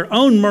forsake their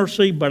own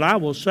mercy, but I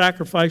will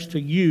sacrifice to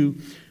you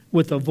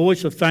with a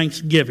voice of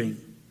thanksgiving.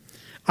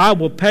 I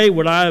will pay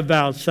what I have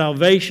vowed.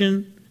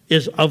 Salvation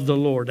is of the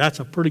Lord. That's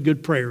a pretty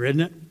good prayer,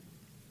 isn't it?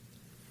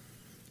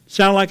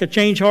 Sound like a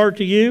changed heart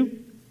to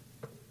you?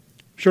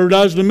 Sure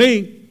does to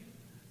me.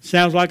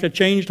 Sounds like a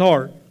changed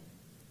heart.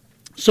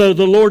 So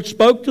the Lord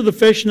spoke to the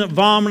fish, and it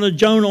vomited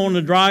Jonah on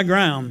the dry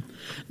ground.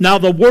 Now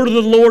the word of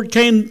the Lord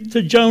came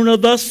to Jonah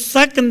the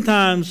second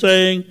time,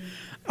 saying,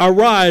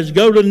 Arise,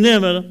 go to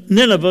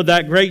Nineveh,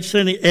 that great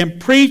city, and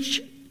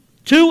preach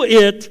to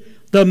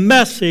it the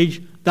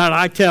message that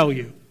I tell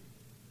you.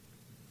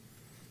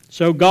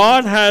 So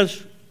God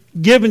has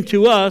given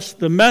to us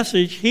the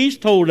message he's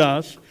told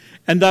us,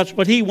 and that's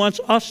what he wants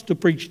us to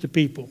preach to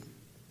people.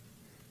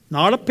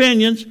 Not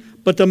opinions,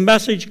 but the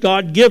message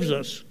God gives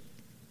us.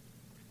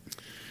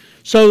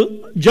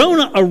 So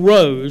Jonah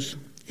arose,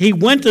 he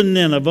went to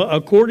Nineveh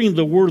according to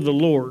the word of the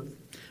Lord.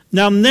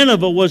 Now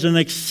Nineveh was an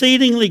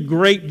exceedingly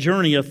great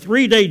journey, a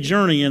 3-day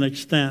journey in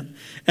extent.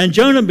 And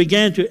Jonah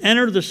began to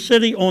enter the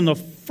city on the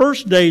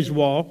first day's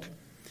walk,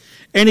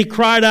 and he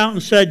cried out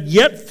and said,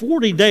 Yet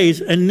 40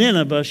 days, and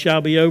Nineveh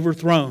shall be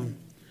overthrown.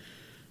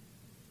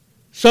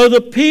 So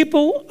the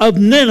people of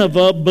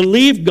Nineveh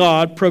believed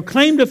God,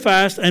 proclaimed a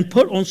fast, and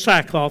put on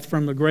sackcloth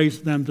from the greatest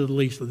of them to the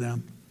least of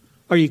them.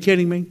 Are you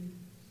kidding me?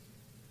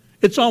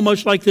 It's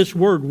almost like this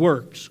word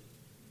works.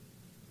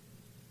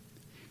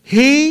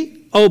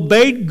 He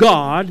obeyed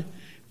God,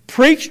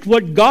 preached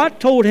what God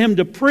told him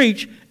to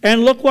preach,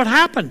 and look what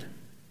happened.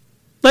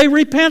 They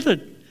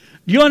repented.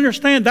 Do you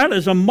understand? That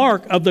is a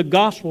mark of the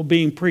gospel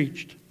being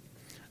preached.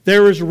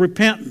 There is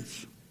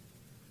repentance.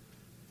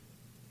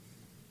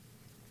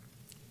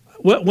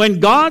 When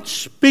God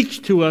speaks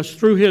to us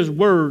through his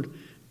word,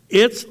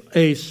 it's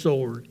a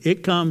sword.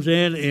 It comes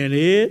in and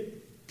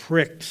it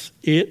pricks.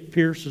 It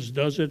pierces,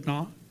 does it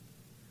not?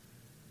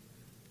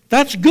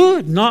 That's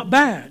good, not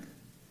bad.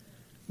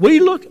 We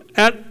look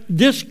at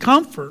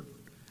discomfort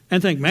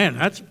and think, man,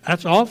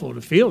 that's awful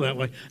to feel that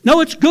way. No,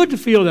 it's good to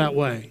feel that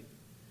way.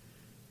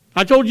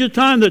 I told you the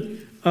time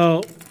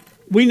that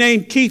we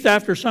named Keith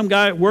after some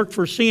guy that worked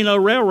for C&O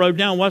Railroad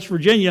down in West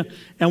Virginia.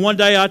 And one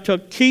day I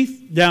took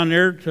Keith down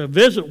there to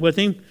visit with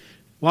him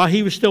while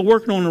he was still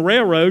working on the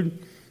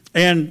railroad.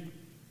 And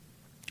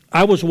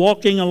I was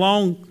walking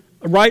along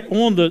right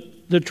on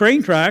the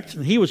train tracks,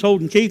 and he was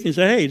holding Keith, and he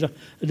said, hey,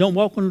 don't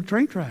walk on the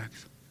train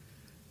tracks.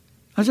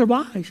 I said,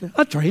 why? He said,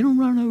 a train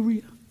will run over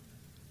you.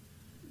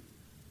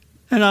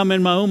 And I'm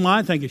in my own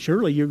mind thinking,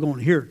 surely you're going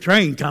to hear a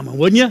train coming,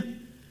 wouldn't you?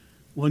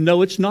 Well,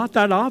 no, it's not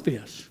that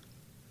obvious.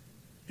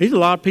 There's a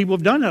lot of people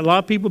have done that. A lot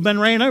of people have been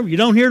ran over. You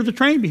don't hear the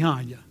train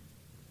behind you.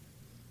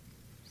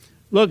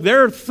 Look,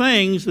 there are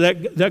things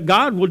that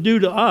God will do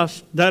to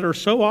us that are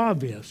so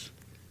obvious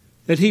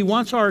that he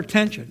wants our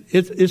attention.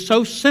 It's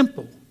so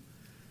simple.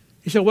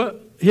 He said, well,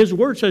 his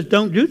word says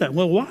don't do that.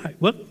 Well, why?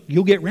 Well,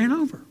 you'll get ran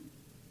over.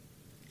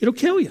 It'll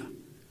kill you.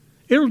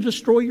 It'll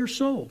destroy your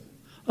soul.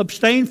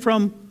 Abstain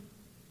from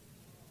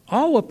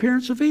all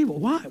appearance of evil.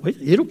 Why?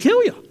 It'll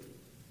kill you.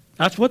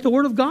 That's what the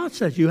Word of God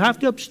says. You have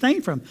to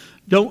abstain from.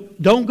 Don't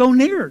go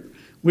near it.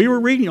 We were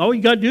reading, all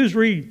you got to do is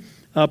read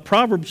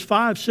Proverbs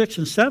 5, 6,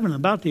 and 7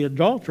 about the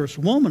adulterous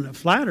woman that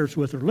flatters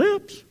with her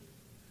lips.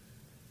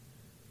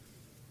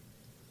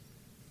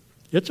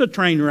 It's a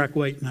train wreck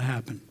waiting to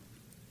happen.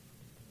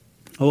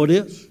 Oh, it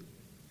is.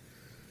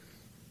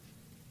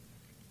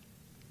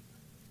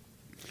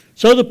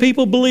 So the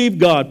people believed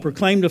God,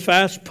 proclaimed a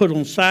fast, put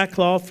on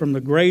sackcloth from the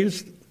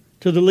greatest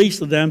to the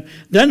least of them.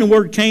 Then the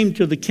word came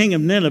to the king of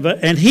Nineveh,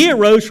 and he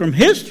arose from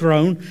his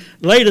throne,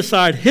 laid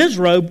aside his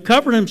robe,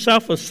 covered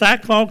himself with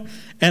sackcloth,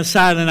 and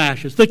sat in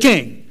ashes. The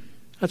king.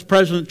 That's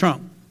President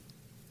Trump.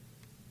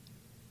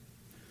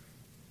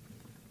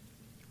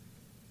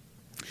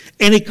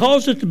 And he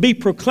caused it to be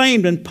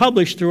proclaimed and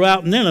published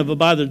throughout Nineveh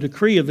by the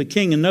decree of the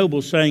king and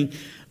nobles, saying,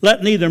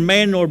 let neither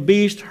man nor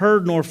beast,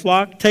 herd nor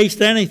flock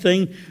taste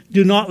anything.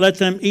 Do not let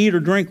them eat or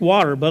drink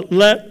water, but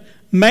let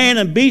man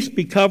and beast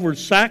be covered with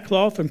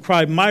sackcloth and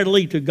cry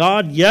mightily to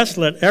God. Yes,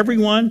 let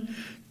everyone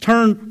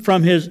turn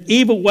from his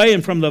evil way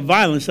and from the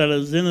violence that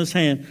is in his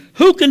hand.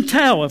 Who can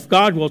tell if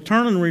God will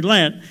turn and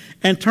relent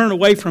and turn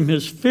away from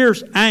his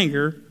fierce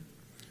anger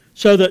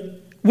so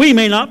that we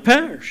may not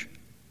perish?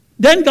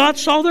 Then God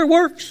saw their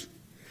works,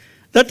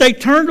 that they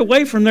turned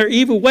away from their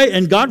evil way,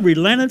 and God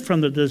relented from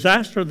the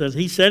disaster that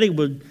he said he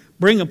would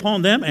bring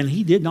upon them, and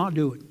he did not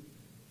do it.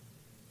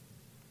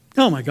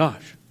 Oh my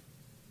gosh.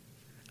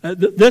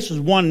 This is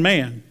one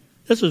man.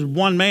 This is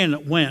one man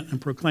that went and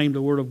proclaimed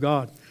the word of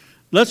God.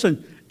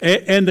 Listen,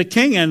 and the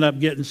king ended up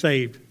getting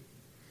saved.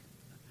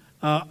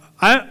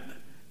 I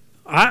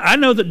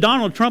know that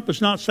Donald Trump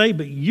is not saved,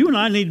 but you and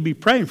I need to be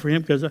praying for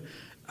him because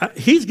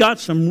he's got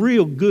some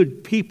real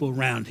good people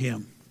around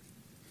him.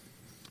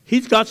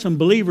 He's got some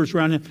believers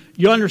around him.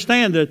 You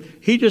understand that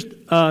he just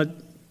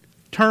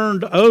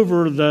turned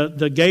over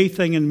the gay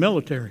thing in the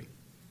military.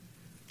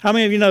 How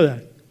many of you know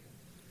that?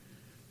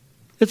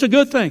 It's a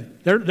good thing.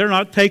 They're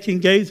not taking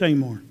gays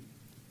anymore.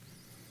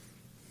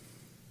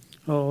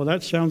 Oh,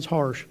 that sounds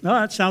harsh. No,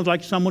 that sounds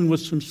like someone with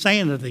some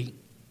sanity.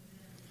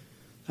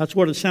 That's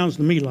what it sounds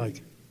to me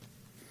like.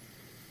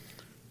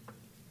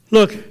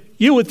 Look,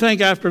 you would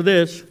think after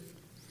this,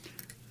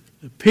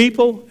 the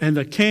people and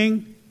the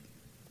king,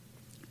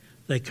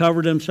 they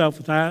covered themselves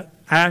with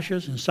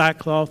ashes and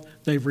sackcloth.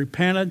 They've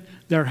repented.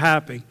 They're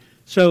happy.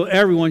 So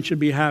everyone should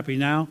be happy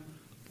now.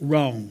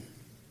 Wrong.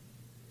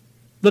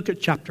 Look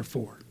at chapter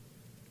 4.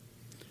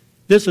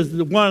 This is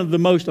one of the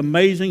most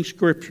amazing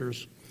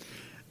scriptures.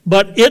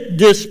 But it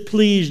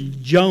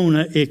displeased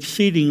Jonah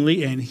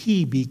exceedingly, and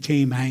he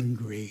became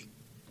angry.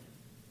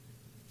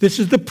 This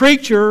is the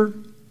preacher.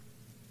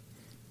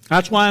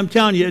 That's why I'm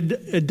telling you,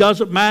 it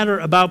doesn't matter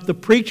about the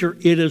preacher.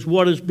 It is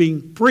what is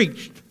being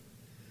preached,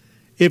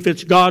 if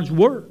it's God's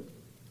word.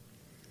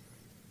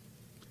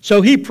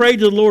 So he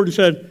prayed to the Lord and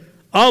said,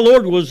 "Oh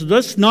Lord, was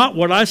this not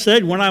what I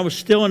said when I was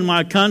still in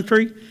my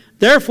country?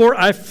 Therefore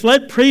I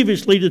fled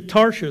previously to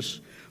Tarshish.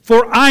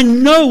 For I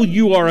know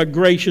you are a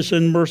gracious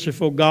and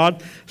merciful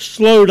God,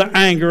 slow to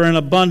anger and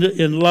abundant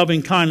in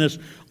loving kindness,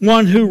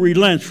 one who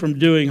relents from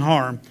doing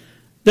harm.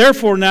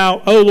 Therefore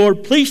now, O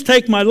Lord, please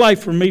take my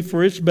life from me,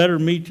 for it's better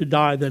me to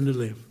die than to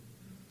live."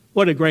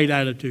 What a great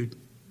attitude.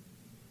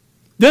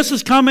 This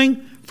is coming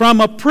from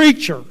a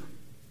preacher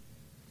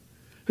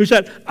who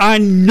said, I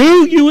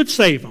knew you would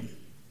save him.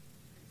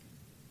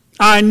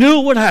 I knew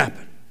it would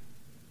happen.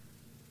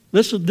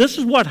 This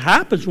is what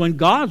happens when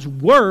God's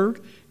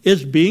word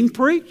is being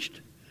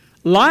preached.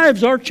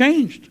 Lives are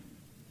changed.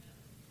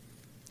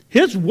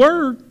 His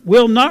word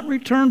will not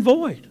return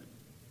void.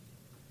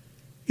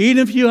 Even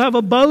if you have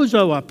a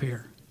bozo up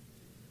here.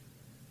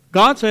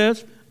 God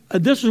says,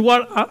 this is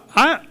what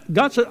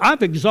God said,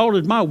 I've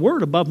exalted my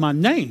word above my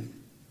name.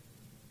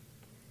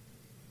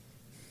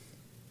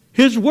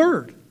 His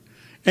word.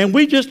 And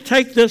we just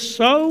take this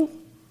so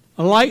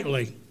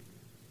lightly.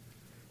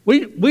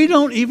 We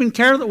don't even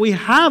care that we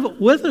have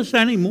it with us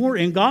anymore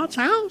in God's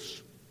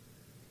house.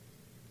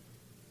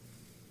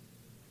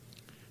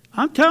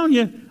 I'm telling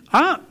you,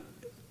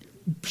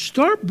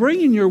 start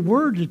bringing your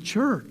word to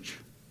church.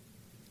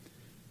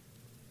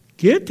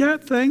 Get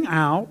that thing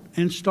out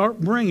and start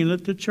bringing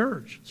it to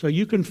church so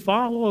you can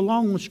follow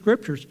along with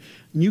scriptures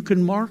and you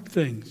can mark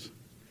things.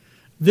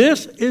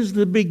 This is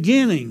the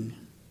beginning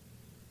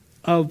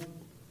of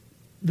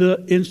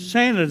the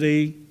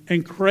insanity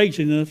and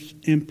craziness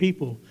in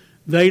people.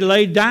 They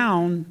lay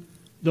down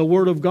the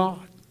word of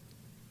God.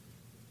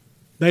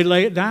 They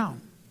lay it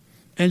down.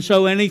 And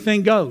so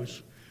anything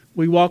goes.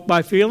 We walk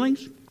by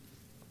feelings.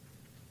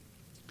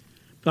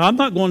 But I'm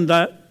not going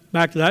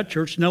back to that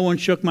church. No one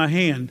shook my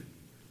hand.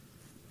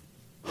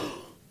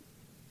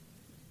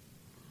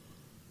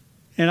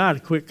 And I'd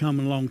have quit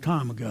coming a long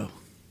time ago.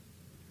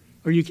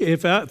 Or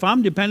if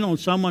I'm depending on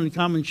someone to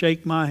come and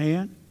shake my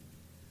hand,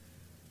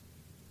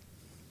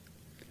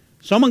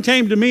 Someone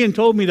came to me and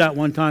told me that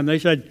one time. They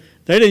said,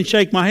 they didn't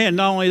shake my hand.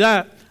 Not only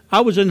that,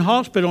 I was in the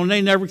hospital and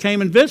they never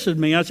came and visited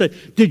me. I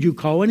said, did you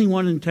call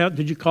anyone and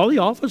did you call the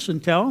office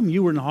and tell them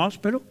you were in the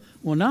hospital?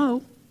 Well,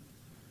 no.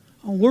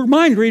 Oh, we're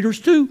mind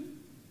readers too.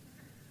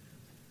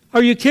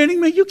 Are you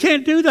kidding me? You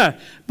can't do that.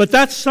 But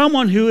that's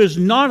someone who is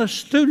not a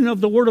student of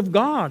the Word of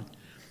God,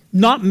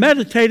 not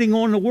meditating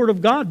on the Word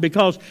of God,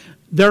 because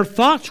their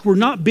thoughts were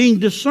not being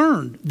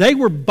discerned. They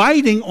were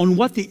biting on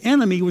what the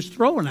enemy was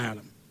throwing at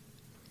them.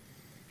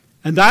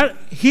 And that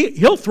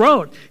he'll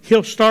throw it.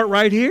 He'll start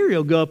right here.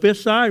 He'll go up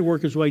this side,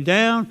 work his way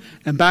down,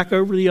 and back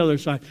over to the other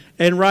side.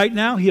 And right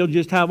now, he'll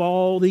just have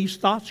all these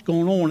thoughts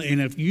going on. And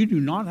if you do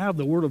not have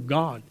the Word of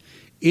God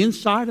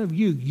inside of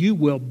you, you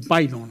will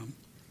bite on them.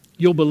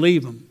 You'll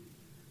believe them.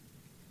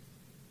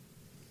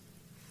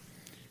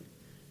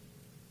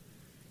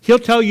 He'll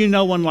tell you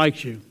no one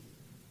likes you.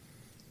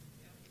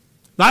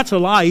 That's a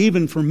lie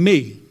even for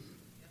me.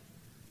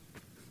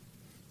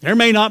 There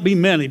may not be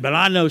many, but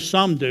I know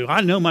some do.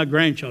 I know my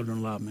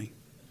grandchildren love me.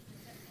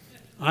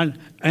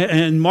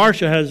 And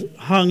Marcia has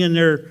hung in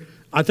there.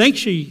 I think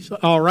she's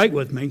all right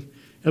with me.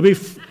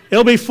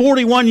 It'll be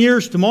 41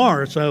 years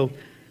tomorrow. So,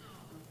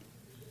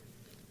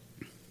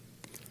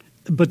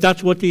 but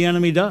that's what the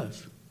enemy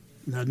does.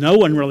 Now, no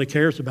one really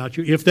cares about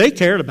you. If they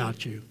cared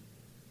about you,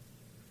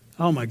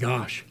 oh my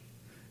gosh.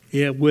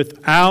 Yeah,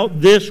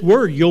 without this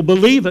word, you'll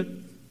believe it.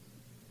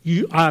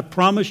 I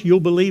promise you'll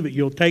believe it.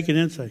 You'll take it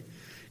and say,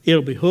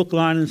 it'll be hook,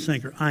 line, and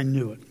sinker. I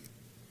knew it.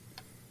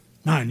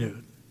 I knew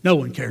it. No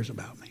one cares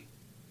about me.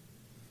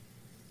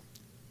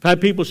 I've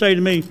had people say to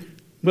me,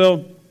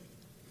 well,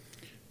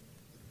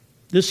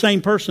 this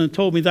same person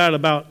told me that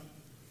about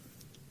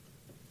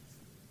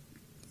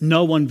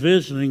no one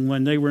visiting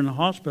when they were in the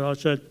hospital. I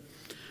said,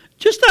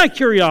 just out of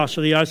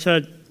curiosity, I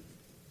said,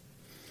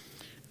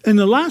 in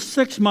the last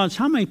 6 months,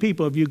 how many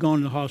people have you gone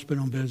to the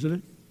hospital and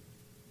visited?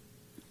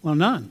 Well,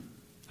 none.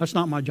 That's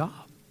not my job.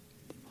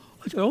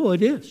 I said, oh,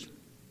 it is.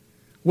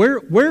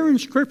 Where in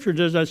Scripture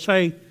does that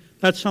say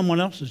that's someone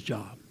else's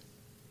job?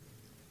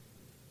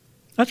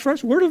 That's for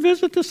us. We're to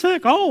visit the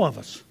sick, all of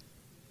us.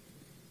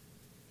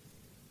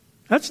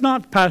 That's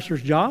not the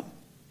pastor's job.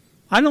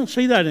 I don't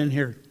see that in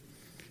here.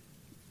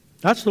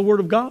 That's the Word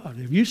of God.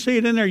 If you see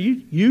it in there,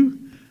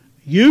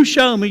 you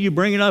show me, you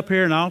bring it up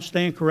here, and I'll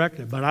stand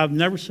corrected. But I've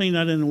never seen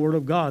that in the Word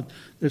of God.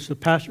 It's the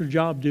pastor's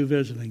job to do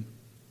visiting.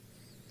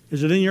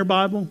 Is it in your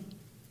Bible?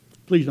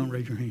 Please don't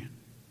raise your hand.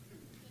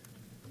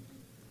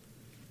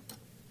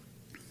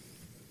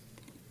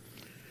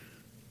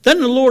 Then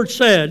the Lord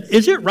said,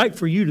 is it right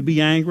for you to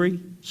be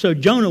angry? So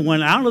Jonah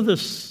went out of the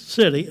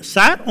city,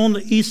 sat on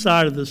the east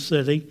side of the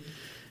city.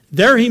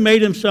 There he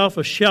made himself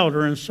a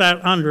shelter and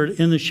sat under it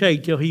in the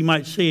shade till he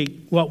might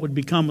see what would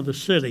become of the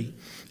city.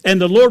 And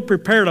the Lord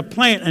prepared a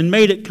plant and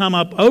made it come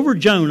up over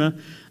Jonah,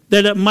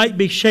 that it might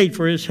be shade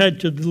for his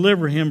head to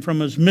deliver him from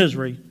his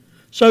misery.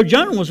 So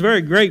Jonah was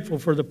very grateful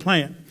for the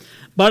plant.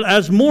 But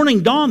as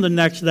morning dawned the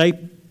next day,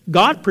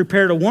 God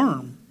prepared a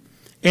worm,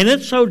 and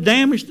it so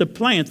damaged the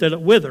plant that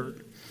it withered.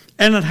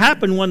 And it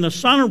happened when the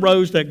sun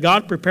arose that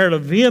God prepared a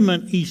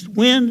vehement east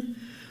wind.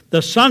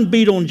 The sun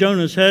beat on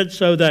Jonah's head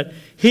so that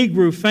he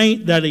grew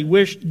faint, that he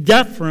wished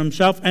death for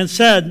himself, and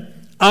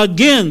said,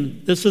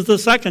 again, this is the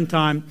second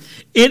time,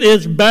 it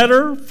is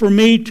better for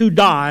me to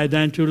die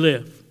than to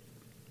live.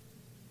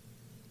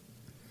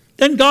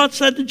 Then God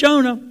said to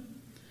Jonah,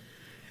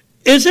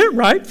 is it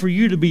right for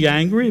you to be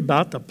angry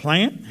about the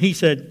plant? He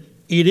said,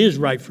 it is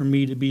right for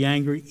me to be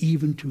angry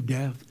even to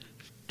death.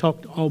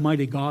 Talk to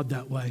Almighty God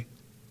that way.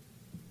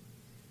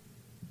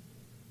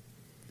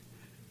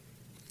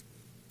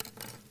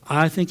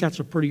 I think that's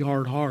a pretty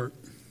hard heart.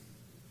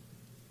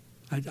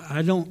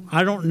 I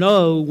don't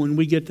know when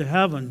we get to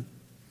heaven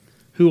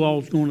who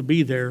all's going to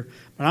be there.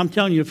 But I'm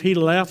telling you, if he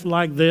left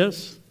like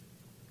this,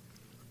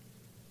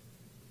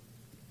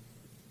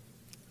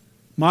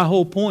 my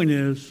whole point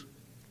is,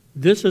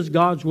 this is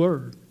God's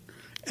Word.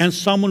 And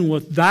someone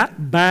with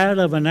that bad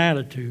of an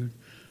attitude,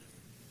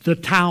 the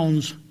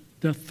towns,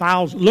 the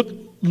thousands,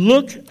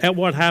 look at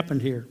what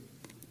happened here.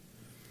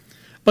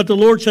 But the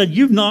Lord said,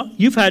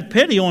 you've had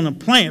pity on a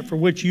plant for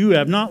which you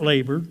have not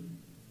labored,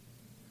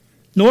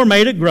 nor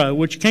made it grow,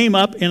 which came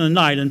up in a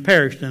night and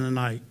perished in a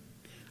night,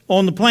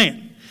 on the plant.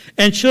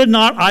 And should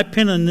not I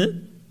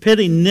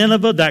pity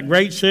Nineveh, that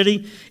great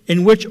city,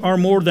 in which are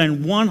more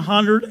than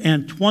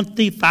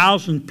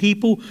 120,000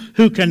 people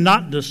who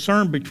cannot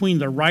discern between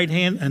their right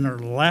hand and their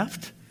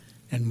left,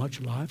 and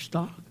much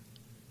livestock?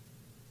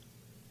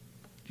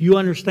 Do you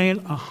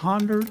understand?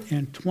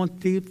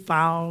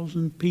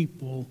 120,000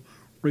 people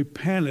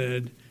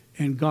repented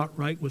and got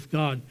right with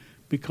God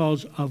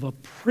because of a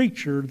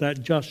preacher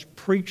that just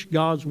preached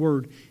God's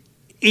Word,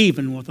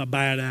 even with a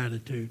bad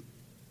attitude.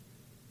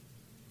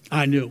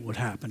 I knew it would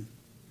happen.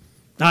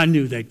 I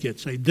knew they'd get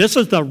saved. This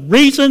is the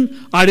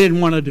reason I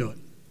didn't want to do it.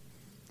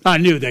 I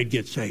knew they'd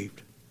get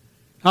saved.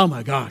 Oh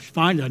my gosh,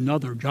 find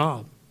another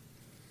job.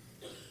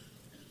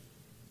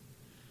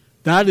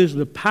 That is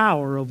the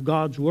power of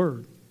God's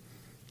Word,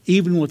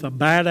 even with a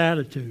bad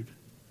attitude.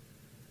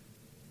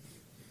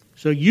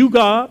 So you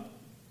got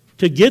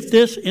to get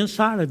this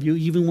inside of you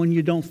even when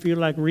you don't feel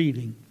like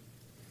reading.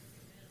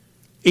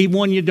 Even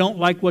when you don't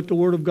like what the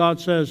Word of God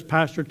says.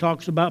 Pastor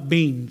talks about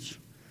beans.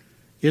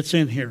 It's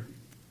in here.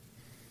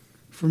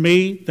 For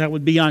me, that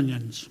would be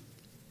onions.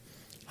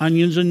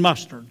 Onions and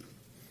mustard.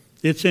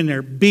 It's in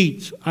there.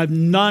 Beets.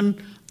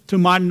 None, to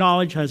my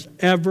knowledge, has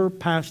ever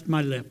passed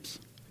my lips.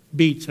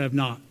 Beets have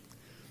not.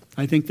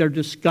 I think they're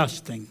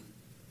disgusting.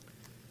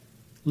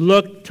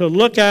 To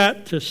look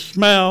at, to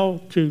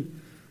smell,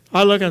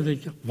 I look at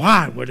it,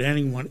 why would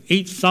anyone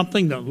eat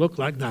something that looked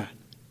like that?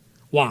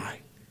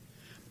 Why?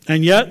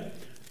 And yet,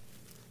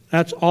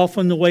 that's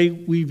often the way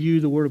we view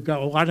the Word of God.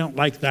 Oh, I don't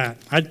like that.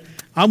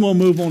 I'm going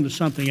to move on to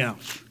something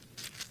else.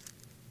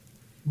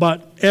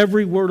 But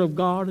every Word of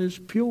God is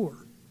pure.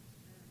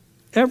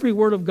 Every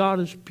Word of God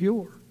is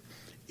pure.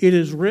 It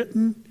is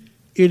written,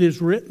 it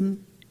is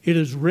written, it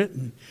is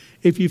written.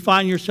 If you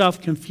find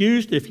yourself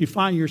confused, if you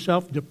find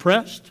yourself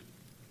depressed.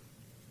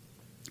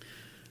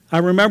 I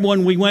remember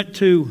when we went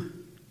to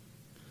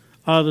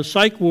the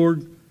psych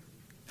ward,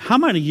 how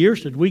many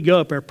years did we go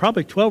up there?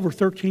 Probably 12 or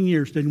 13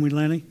 years, didn't we,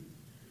 Lenny?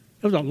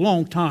 It was a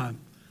long time.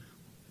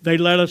 They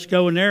let us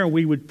go in there and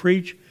we would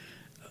preach.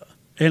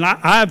 And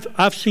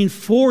I've seen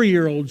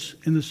 4-year-olds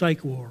in the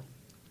psych ward.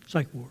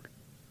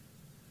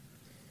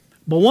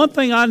 But one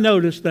thing I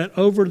noticed that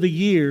over the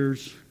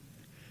years,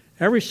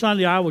 every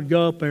Sunday I would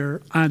go up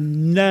there, I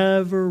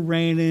never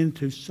ran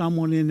into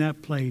someone in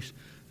that place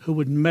who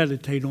would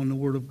meditate on the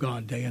Word of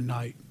God day and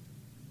night.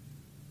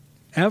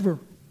 Ever.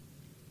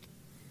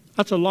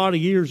 That's a lot of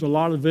years, a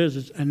lot of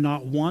visits, and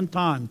not one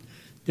time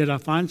did I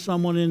find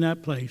someone in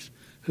that place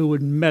who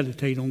would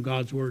meditate on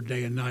God's Word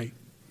day and night.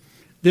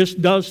 This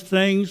does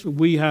things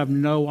we have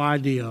no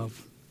idea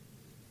of.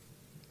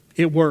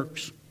 It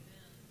works.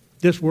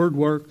 This Word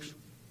works.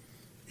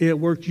 It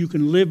works. You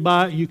can live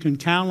by it. You can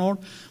count on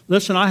it.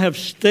 Listen, I have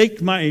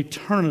staked my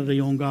eternity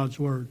on God's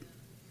Word.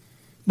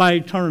 My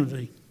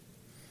eternity.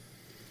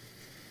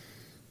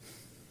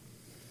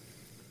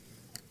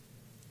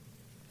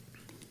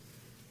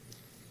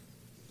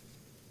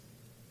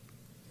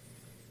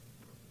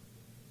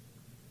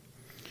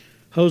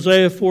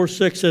 Hosea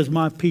 4:6 says,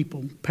 my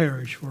people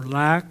perish for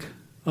lack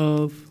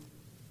of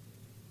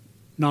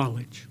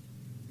knowledge.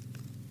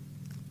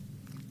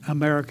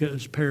 America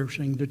is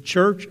perishing. The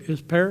church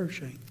is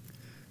perishing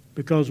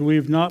because we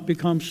have not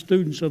become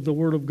students of the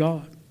Word of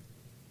God.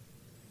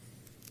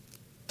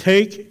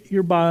 Take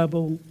your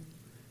Bible.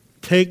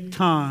 Take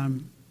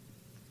time.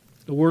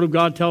 The Word of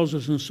God tells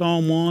us in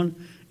Psalm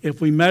 1, if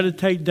we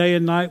meditate day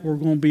and night, we're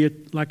going to be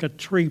like a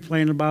tree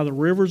planted by the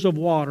rivers of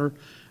water,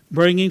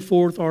 bringing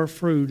forth our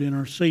fruit in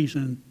our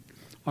season.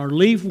 Our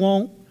leaf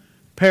won't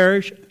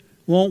perish,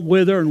 won't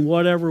wither, and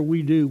whatever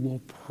we do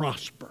will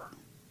prosper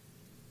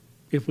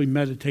if we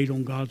meditate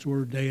on God's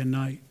Word day and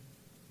night.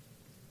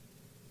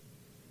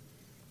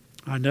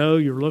 I know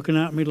you're looking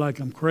at me like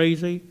I'm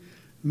crazy.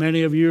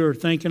 Many of you are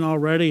thinking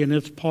already, and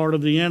it's part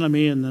of the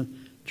enemy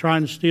and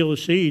trying to steal the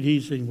seed.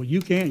 He's saying, well, you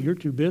can't. You're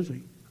too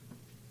busy.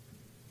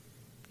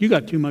 You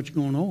got too much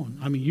going on.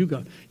 I mean, you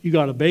got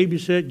to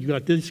babysit, you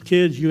got these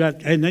kids,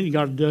 and then you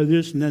got to do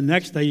this, and then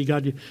next day you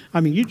got to.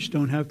 I mean, you just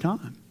don't have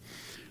time.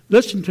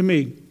 Listen to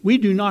me. We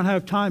do not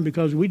have time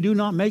because we do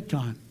not make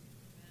time.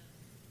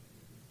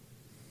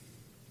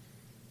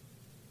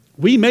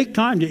 We make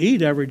time to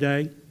eat every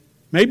day.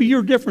 Maybe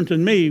you're different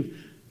than me.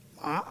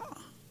 I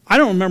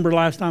don't remember the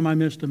last time I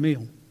missed a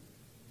meal.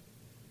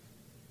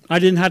 I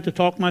didn't have to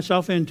talk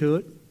myself into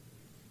it.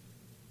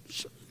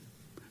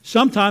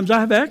 Sometimes I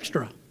have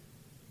extra.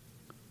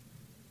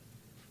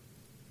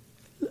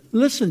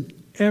 Listen,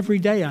 every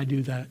day I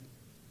do that.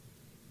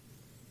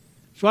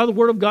 That's why the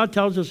Word of God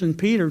tells us in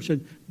Peter, it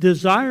said,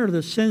 desire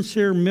the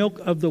sincere milk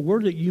of the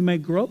Word that you may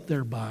grow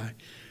thereby.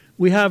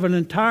 We have an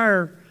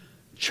entire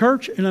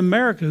church in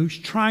America who's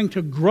trying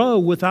to grow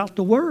without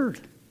the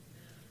Word.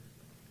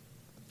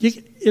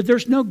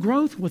 There's no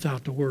growth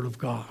without the Word of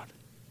God.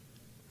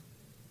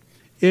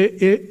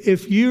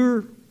 If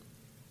you're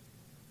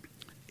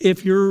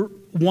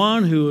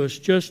one who is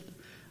just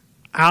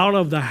out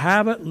of the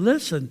habit,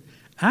 listen,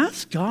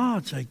 ask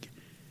God, say,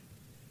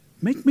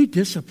 make me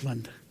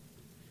disciplined.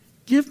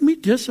 Give me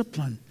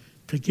discipline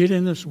to get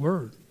in this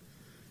Word.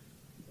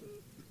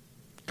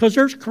 Because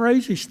there's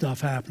crazy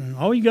stuff happening.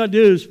 All you got to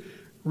do is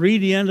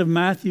read the end of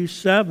Matthew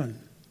 7.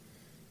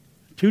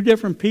 2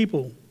 different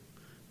people.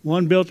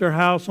 One built their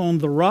house on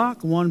the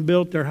rock. One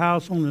built their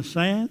house on the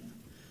sand.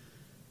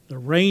 The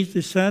rains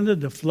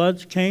descended. The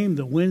floods came.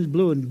 The winds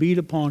blew and beat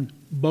upon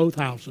both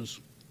houses.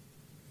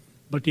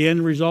 But the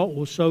end result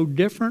was so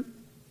different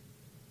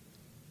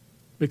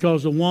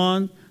because the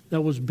one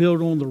that was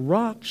built on the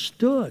rock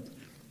stood.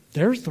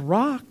 There's the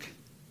rock.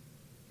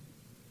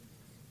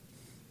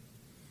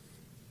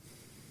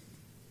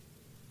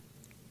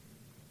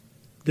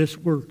 This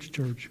works,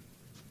 church.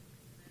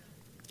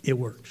 It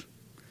works.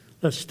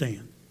 Let's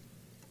stand.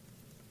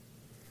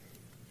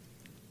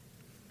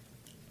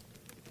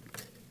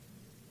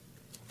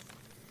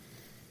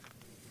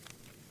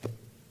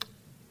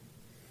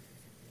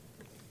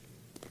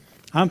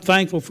 I'm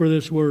thankful for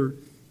this word.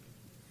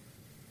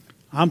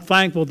 I'm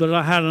thankful that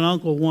I had an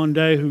uncle one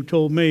day who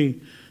told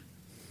me,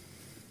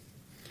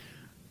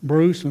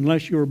 Bruce,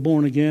 unless you are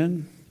born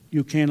again,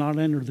 you cannot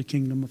enter the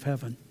kingdom of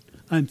heaven.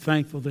 I'm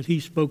thankful that he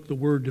spoke the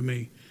word to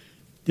me.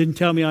 Didn't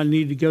tell me I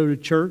needed to go to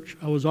church.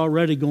 I was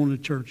already going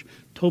to church.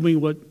 Told me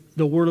what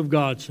the Word of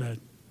God said.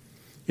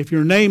 If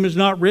your name is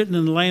not written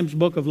in the Lamb's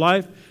Book of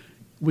Life,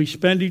 we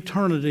spend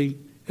eternity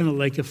in a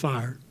lake of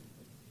fire.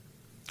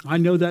 I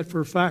know that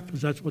for a fact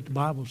because that's what the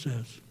Bible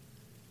says.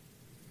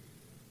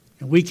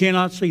 And we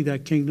cannot see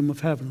that kingdom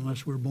of heaven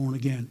unless we're born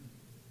again.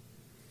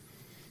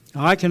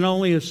 Now, I can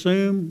only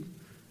assume,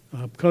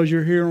 because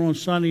you're here on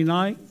Sunday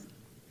night,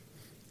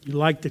 you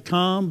like to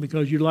come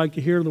because you like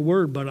to hear the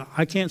Word, but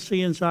I can't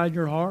see inside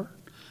your heart.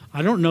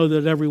 I don't know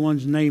that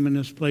everyone's name in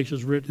this place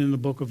is written in the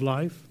book of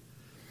life.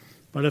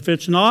 But if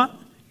it's not,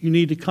 you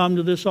need to come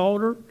to this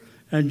altar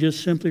and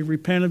just simply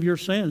repent of your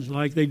sins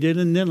like they did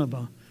in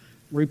Nineveh.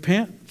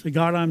 Repent. Say,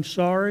 God, I'm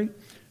sorry.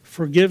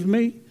 Forgive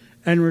me.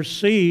 And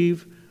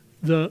receive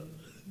the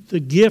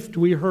gift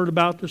we heard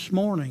about this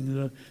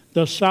morning,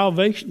 the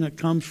salvation that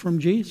comes from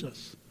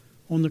Jesus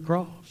on the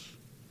cross.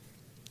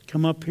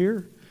 Come up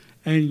here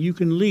and you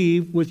can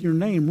leave with your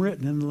name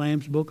written in the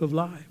Lamb's Book of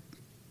Life.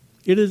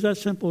 It is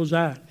as simple as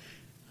that.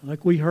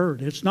 Like we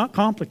heard, it's not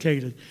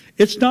complicated.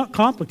 It's not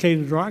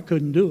complicated or I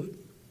couldn't do it.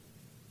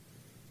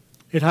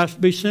 It has to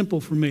be simple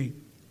for me.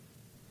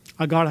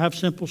 I got to have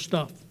simple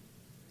stuff.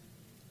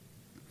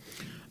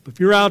 But if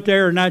you're out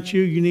there and that's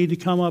you, you need to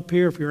come up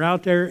here. If you're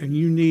out there and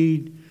you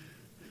need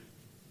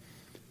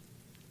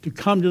to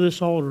come to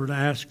this altar to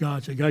ask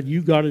God, say, God,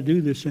 you got to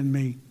do this in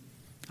me.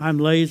 I'm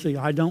lazy.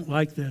 I don't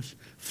like this.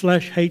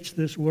 Flesh hates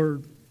this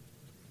word.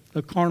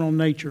 The carnal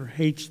nature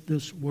hates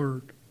this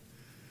word.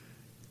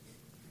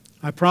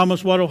 I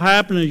promise what will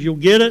happen is you'll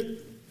get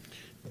it,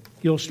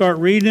 you'll start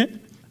reading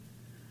it,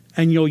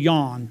 and you'll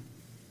yawn.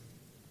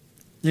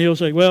 And you'll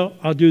say, well,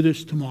 I'll do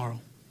this tomorrow.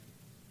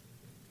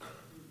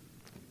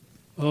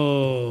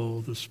 Oh,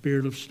 the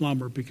spirit of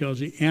slumber, because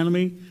the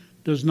enemy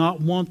does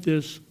not want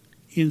this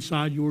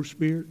inside your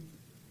spirit.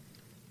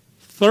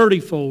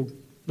 30-fold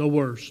the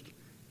worst.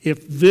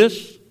 If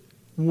this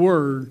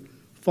word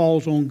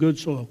falls on good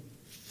soil,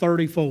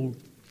 30-fold.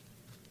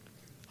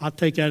 I'll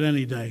take that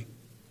any day.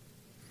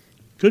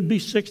 Could be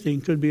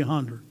 60, could be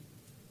 100.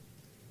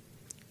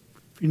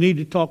 If you need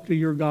to talk to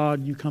your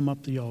God, you come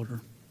up the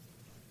altar.